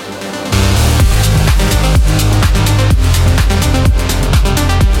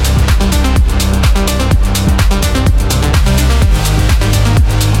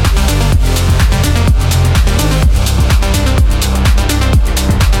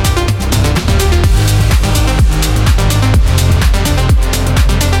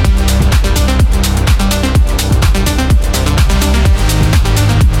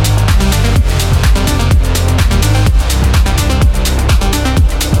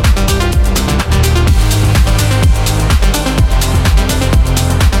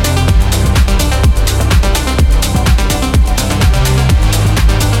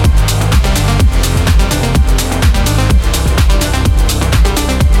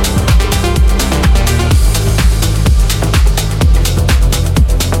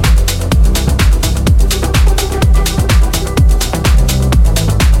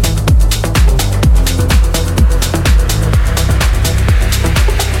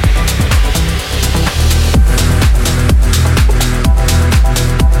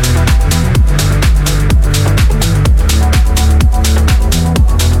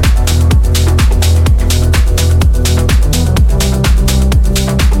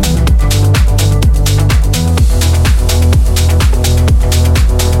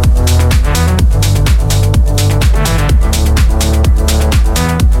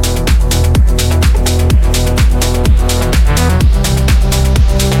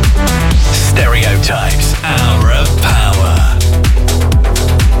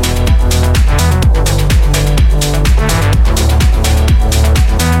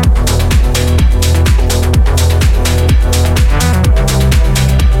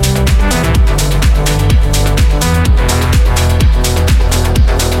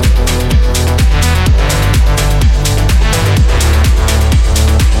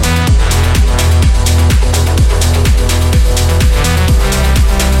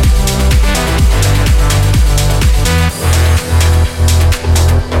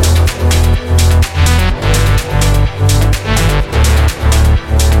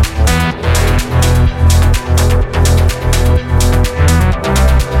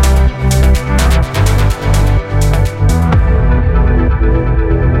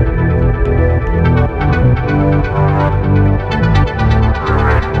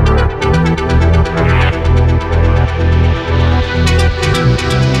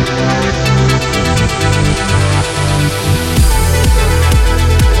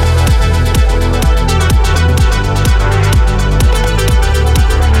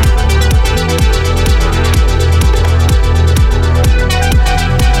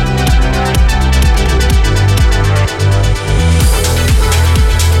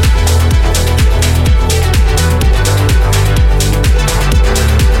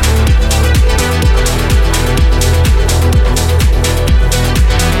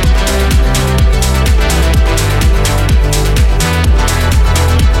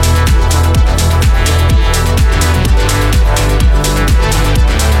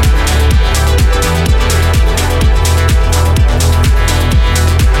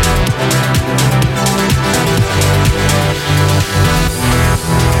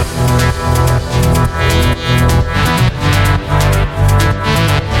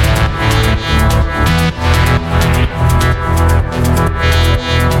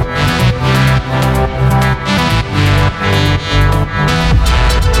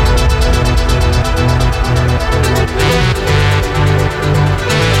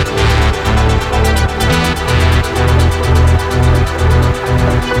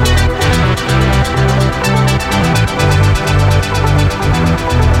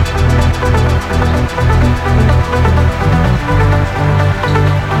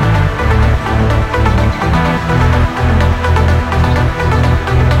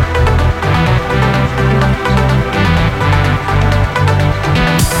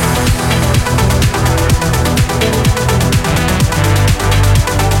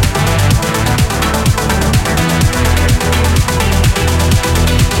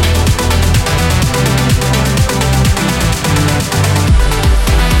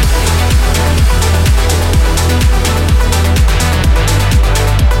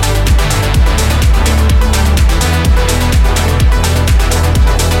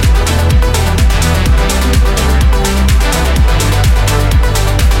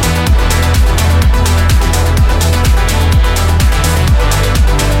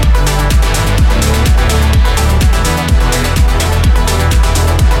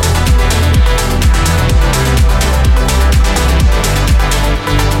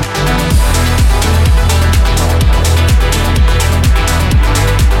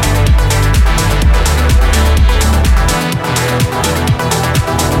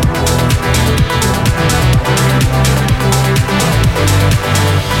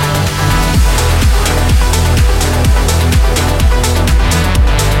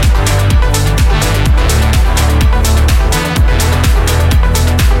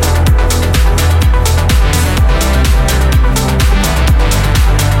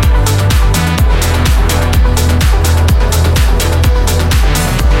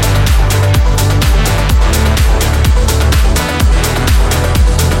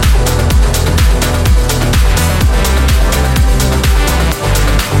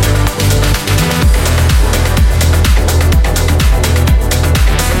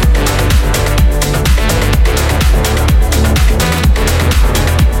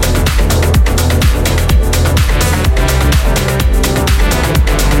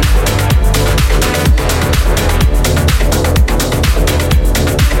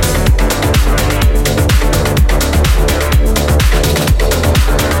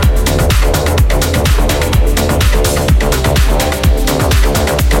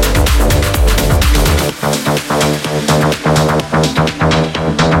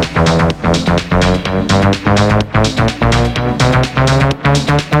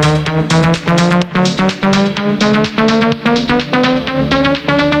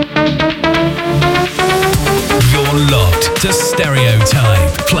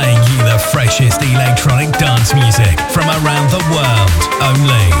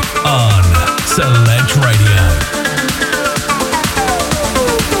 on Select Radio.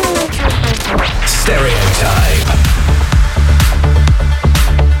 Stereotype.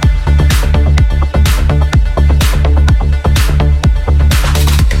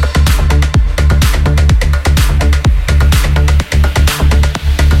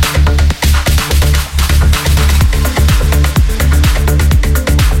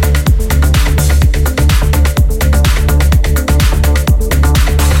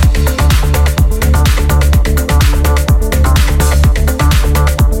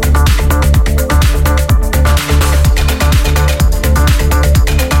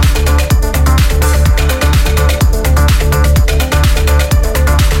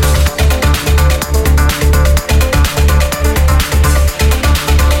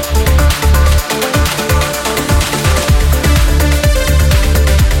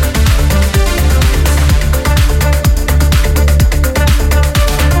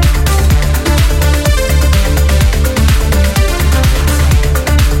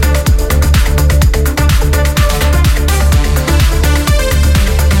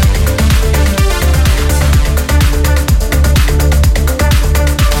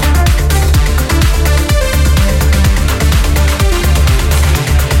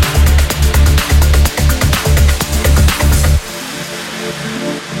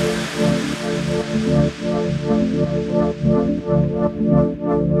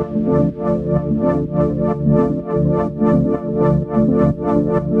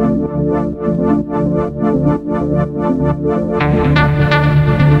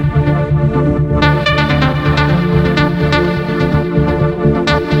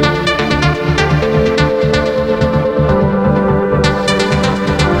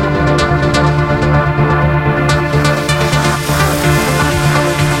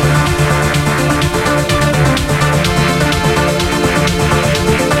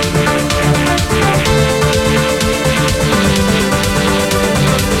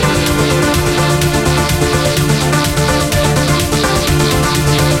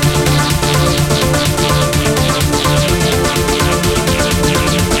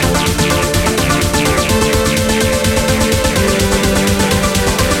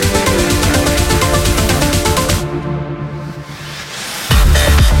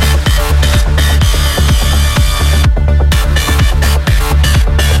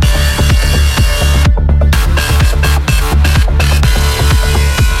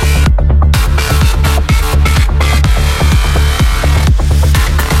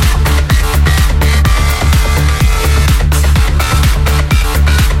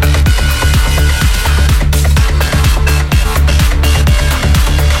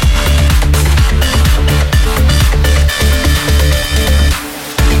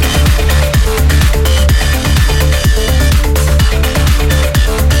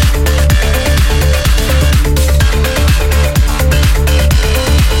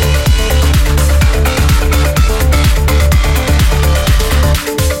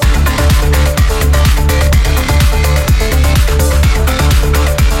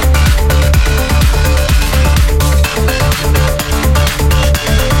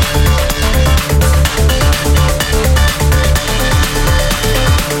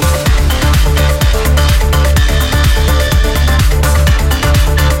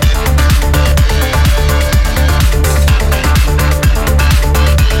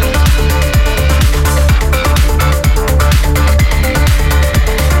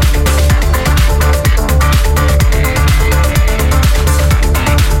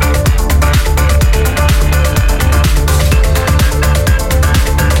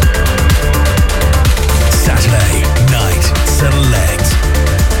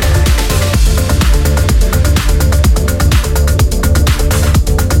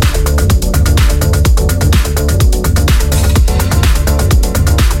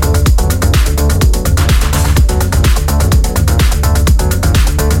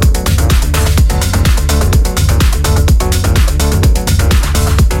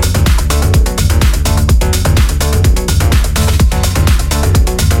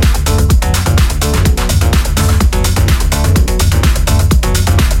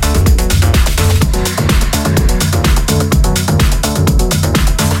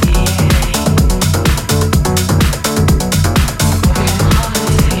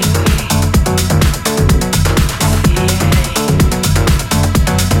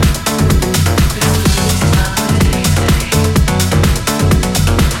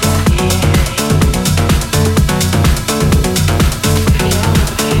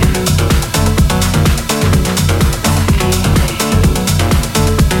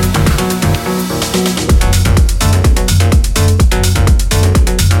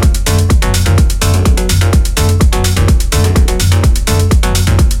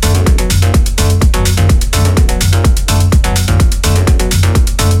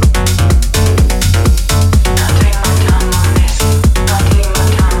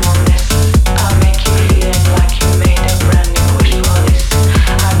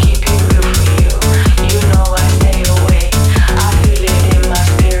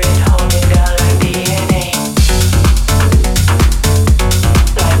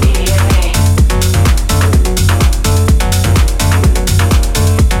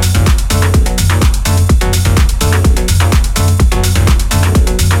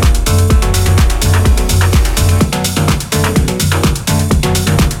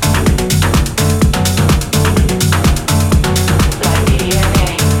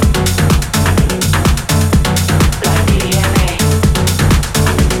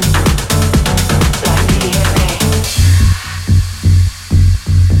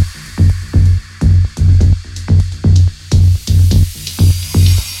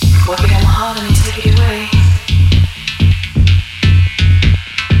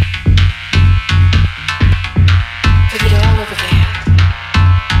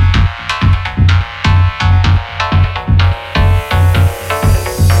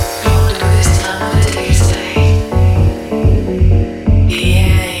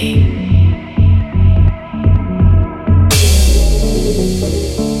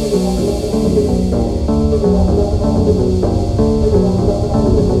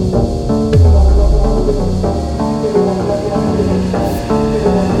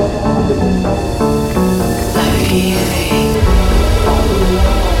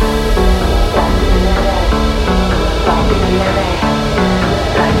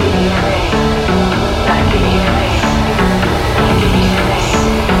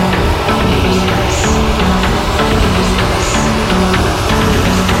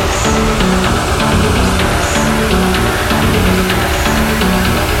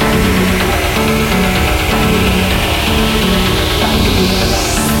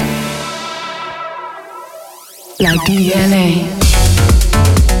 like DNA.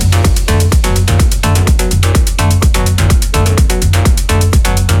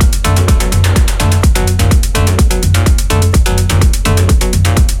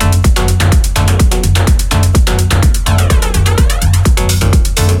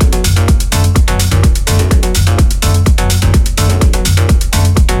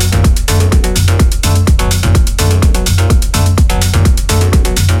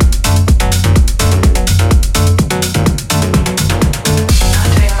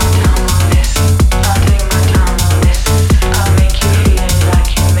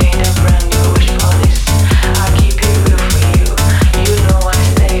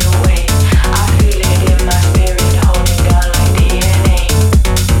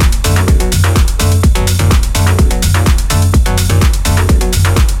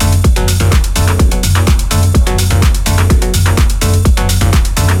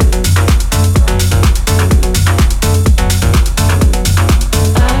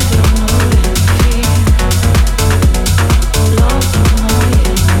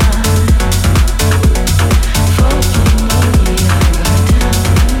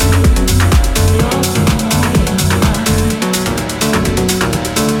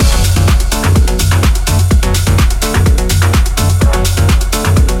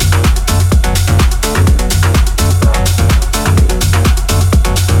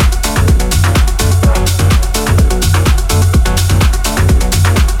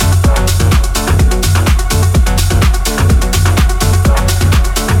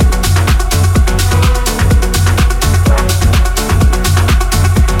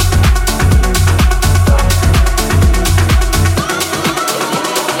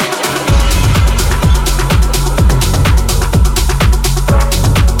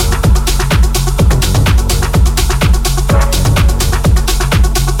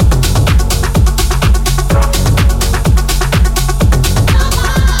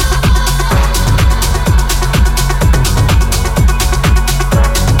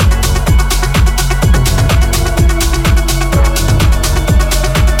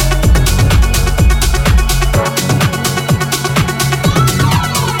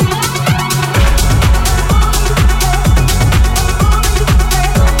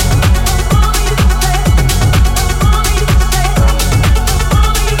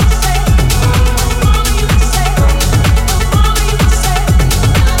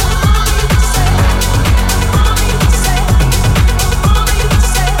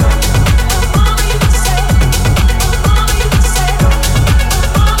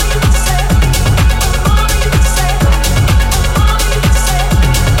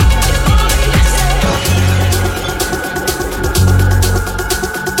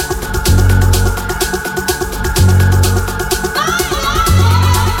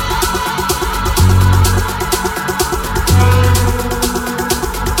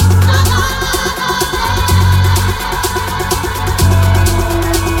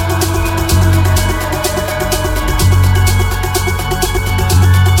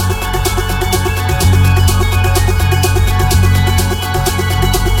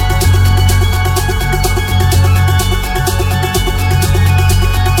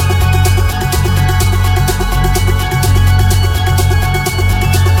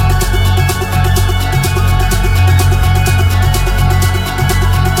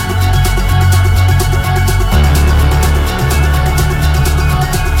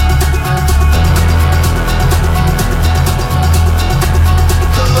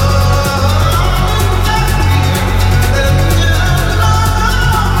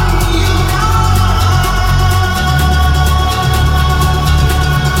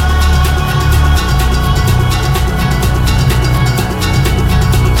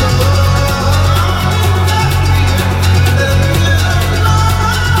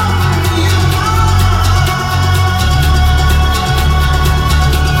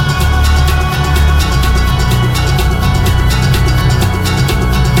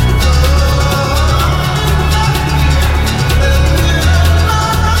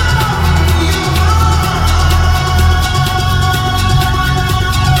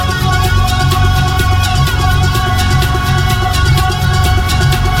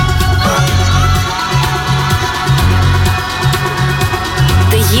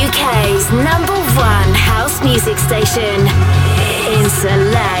 music station. In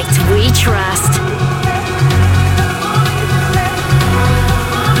Select, we trust.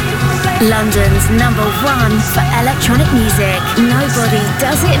 London's #1 for electronic music. Nobody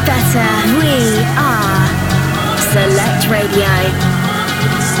does it better. We are Select Radio.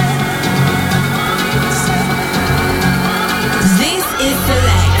 This is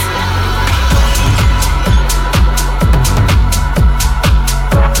Select.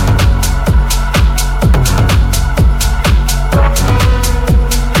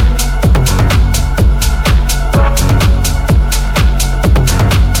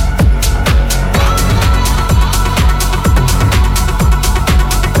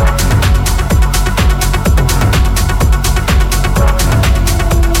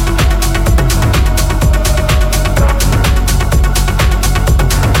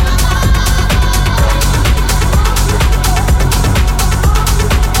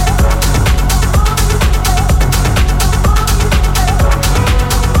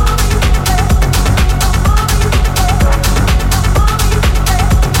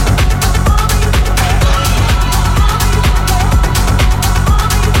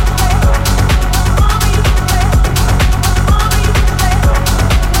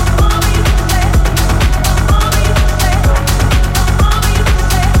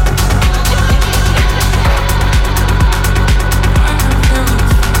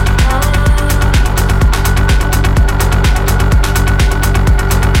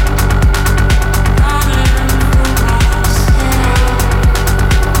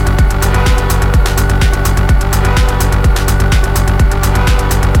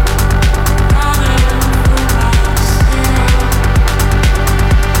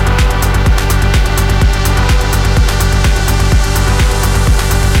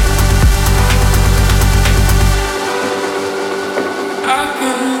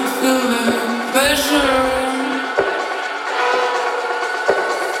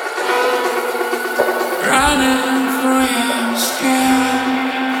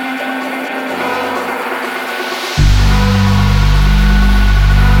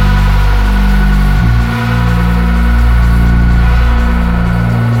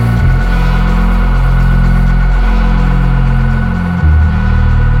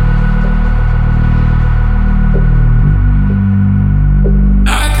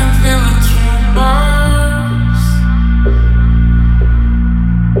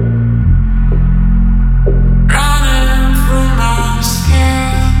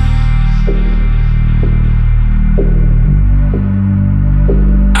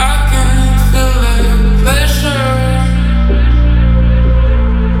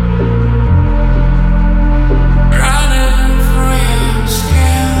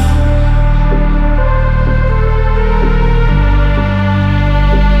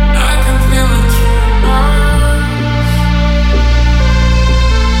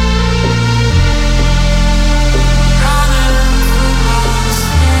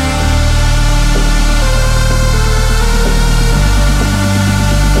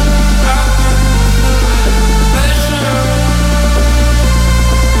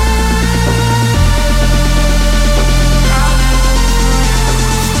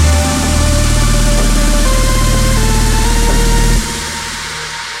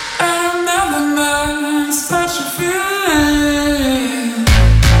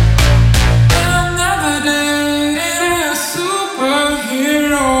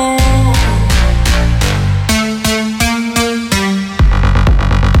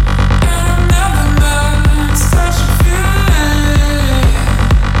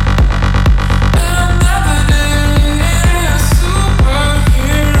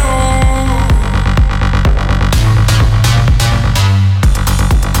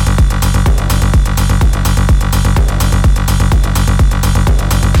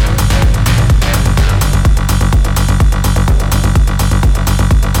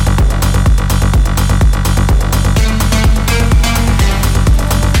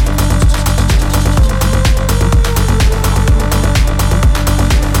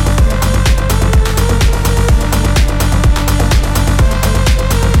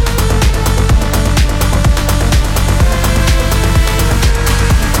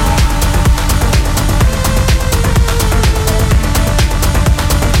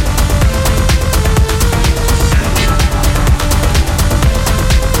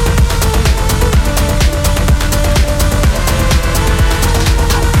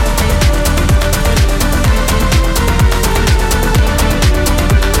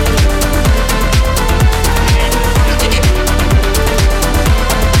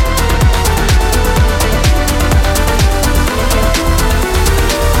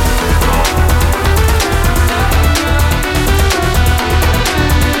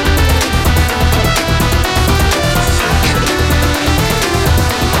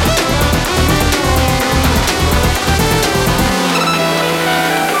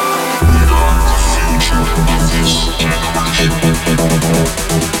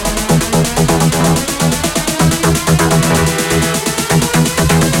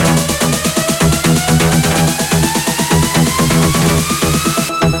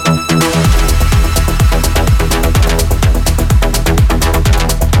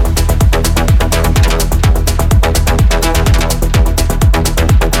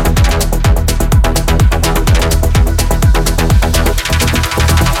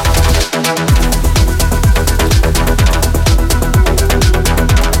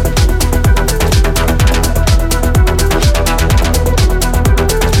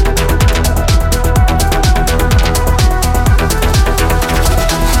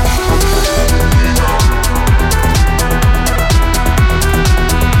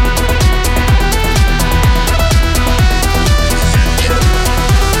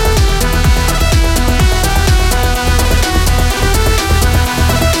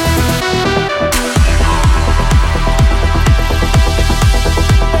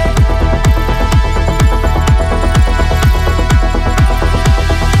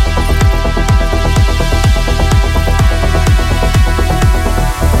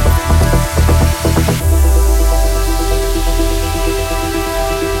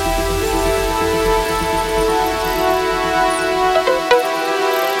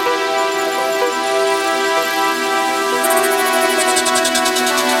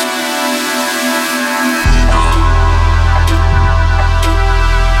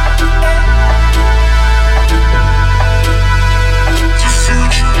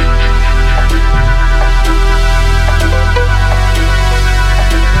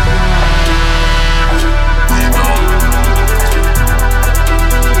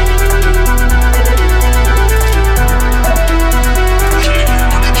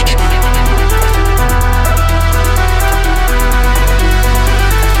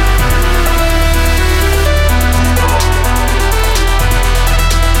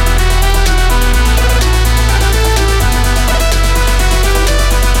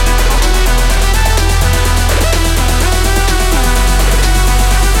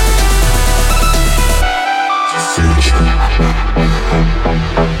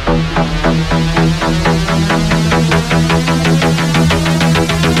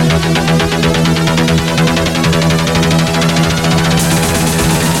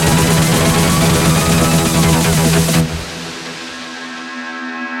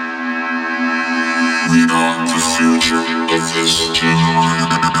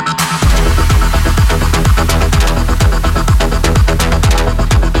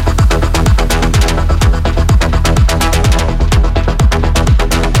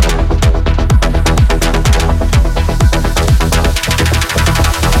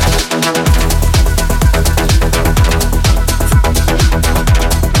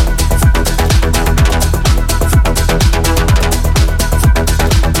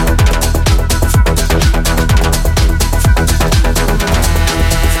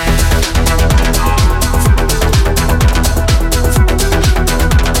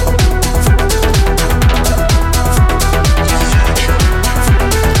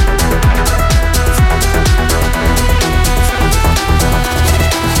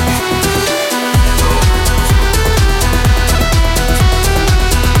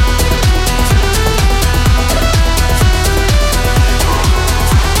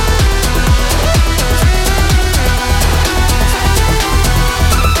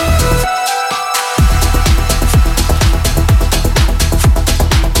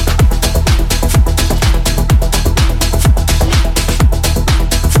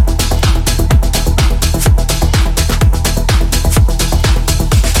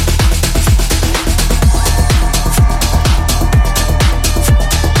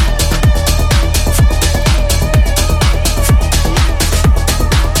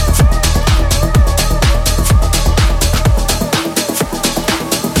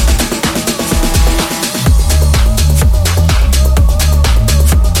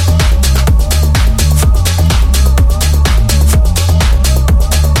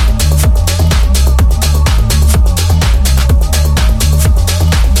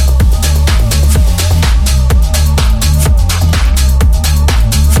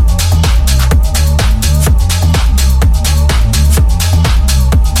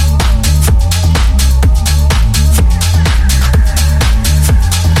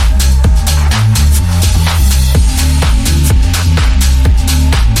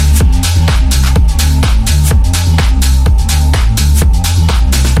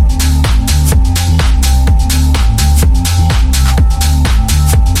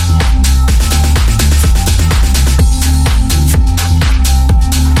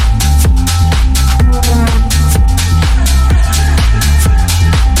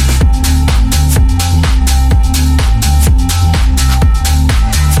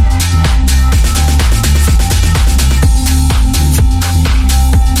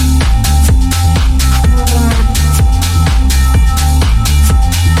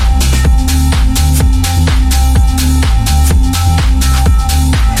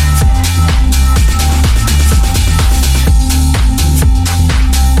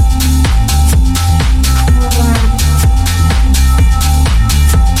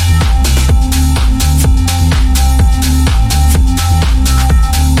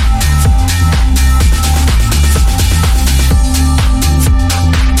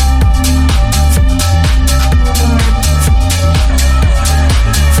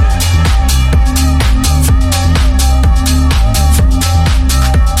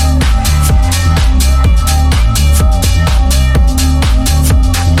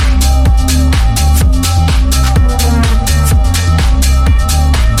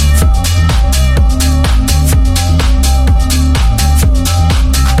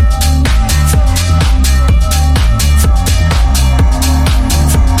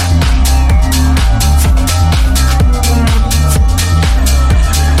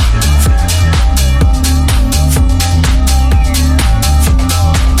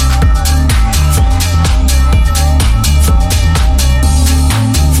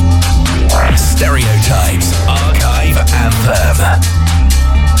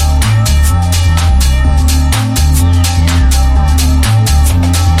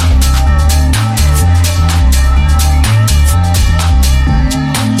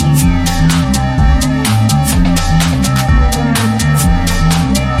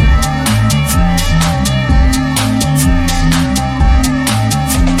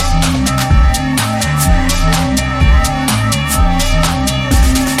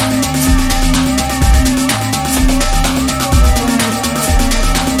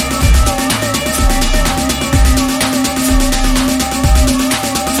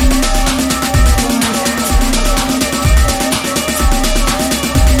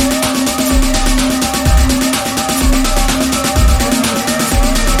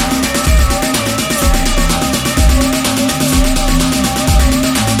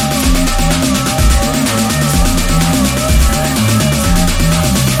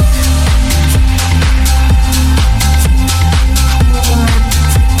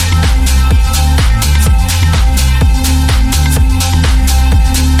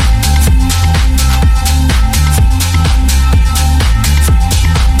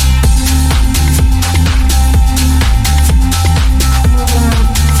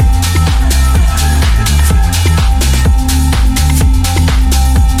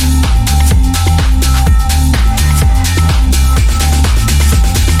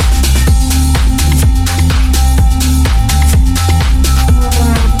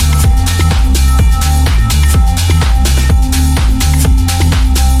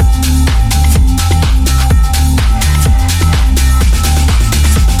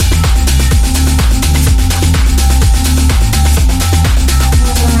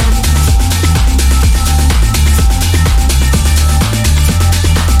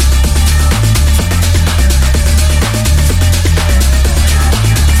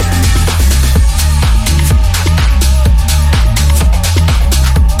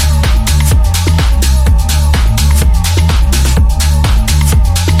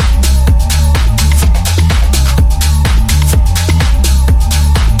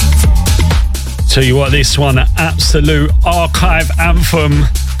 Tell you what, this one, an absolute archive anthem.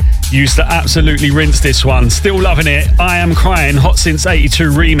 Used to absolutely rinse this one. Still loving it. I Am Crying, Hot Since 82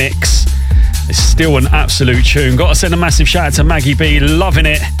 remix. It's still an absolute tune. Got to send a massive shout out to Maggie B. Loving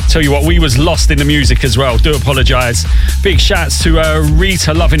it. Tell you what, we was lost in the music as well. Do apologise. Big shouts to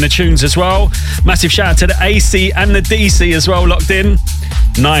Rita, loving the tunes as well. Massive shout out to the AC and the DC as well, locked in.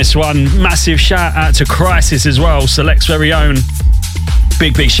 Nice one. Massive shout out to Crisis as well, Select's very own.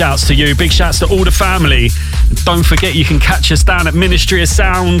 Big shouts to you. Big shouts to all the family. And don't forget, you can catch us down at Ministry of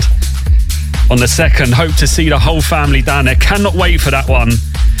Sound on the 2nd. Hope to see the whole family down there. Cannot wait for that one.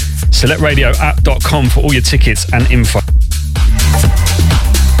 SelectRadioApp.com for all your tickets and info.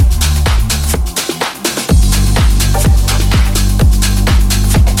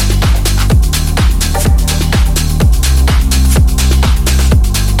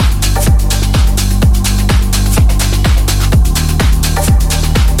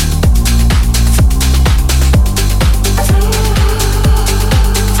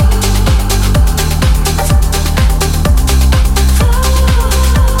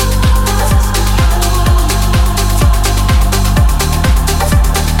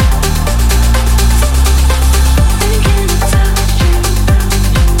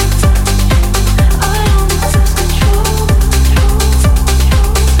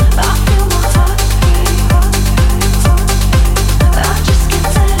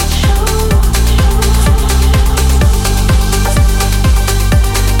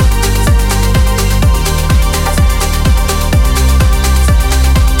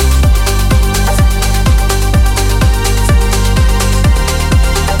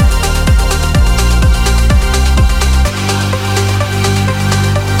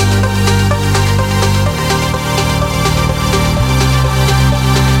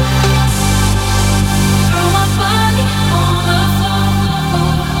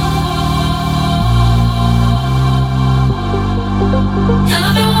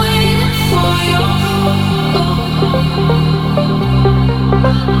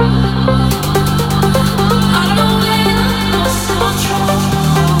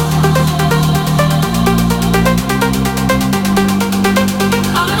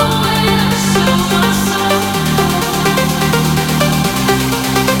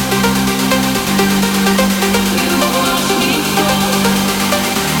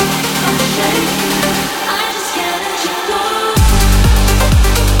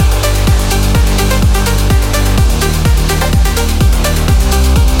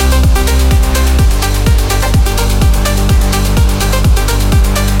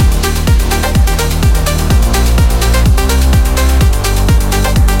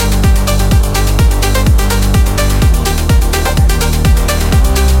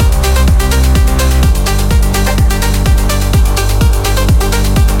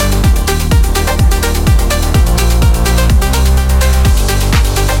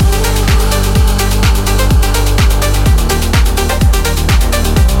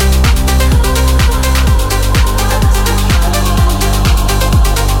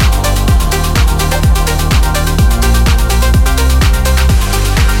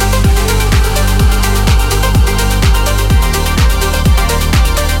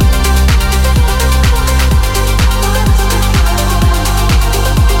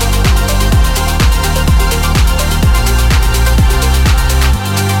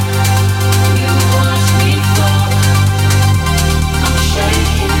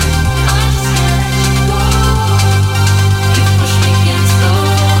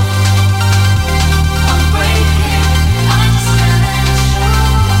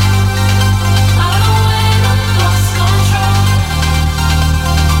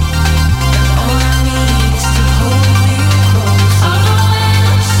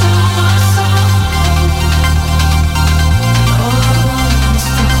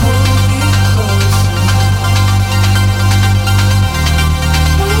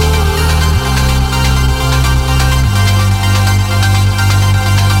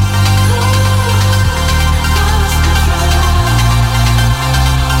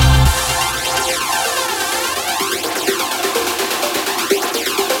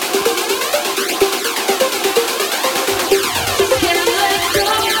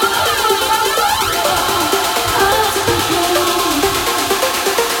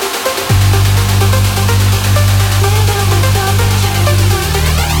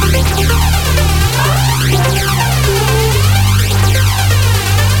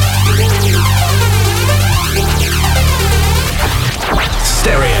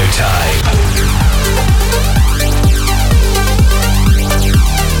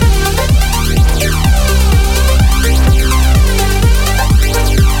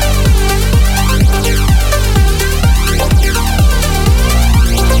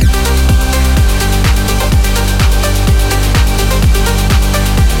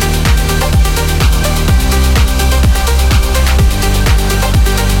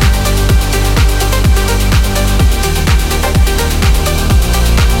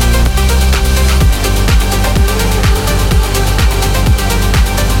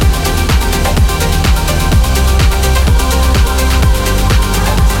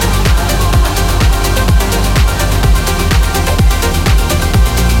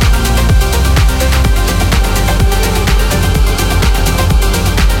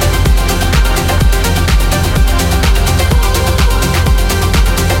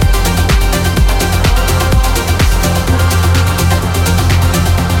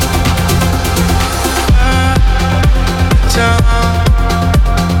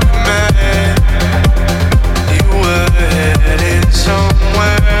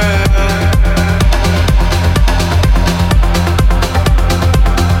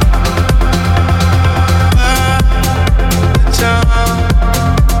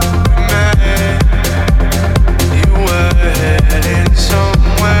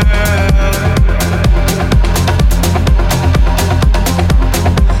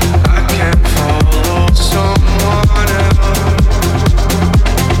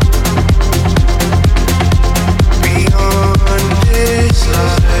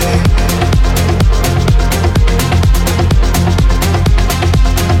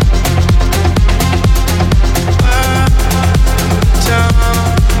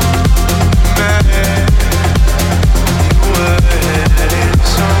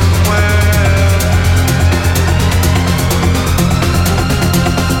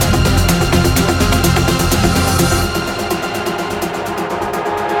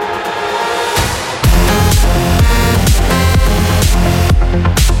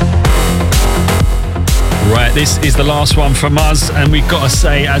 Right, this is the last one from us, and we've got to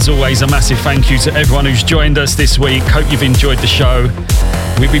say, as always, a massive thank you to everyone who's joined us this week. Hope you've enjoyed the show.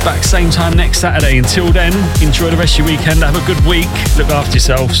 We'll be back same time next Saturday. Until then, enjoy the rest of your weekend, have a good week, look after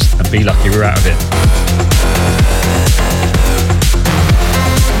yourselves, and be lucky we're out of it.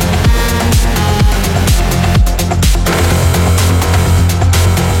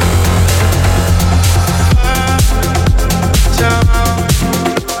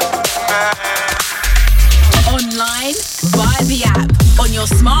 Via the app, on your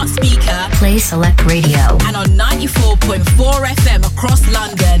smart speaker, play Select Radio, and on 94.4 FM across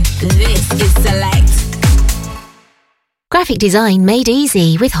London. This is Select. Graphic design made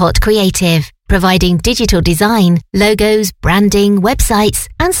easy with Hot Creative, providing digital design, logos, branding, websites,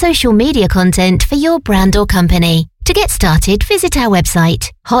 and social media content for your brand or company. To get started, visit our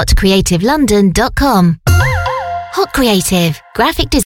website, hotcreativelondon.com. Hot Creative, graphic design.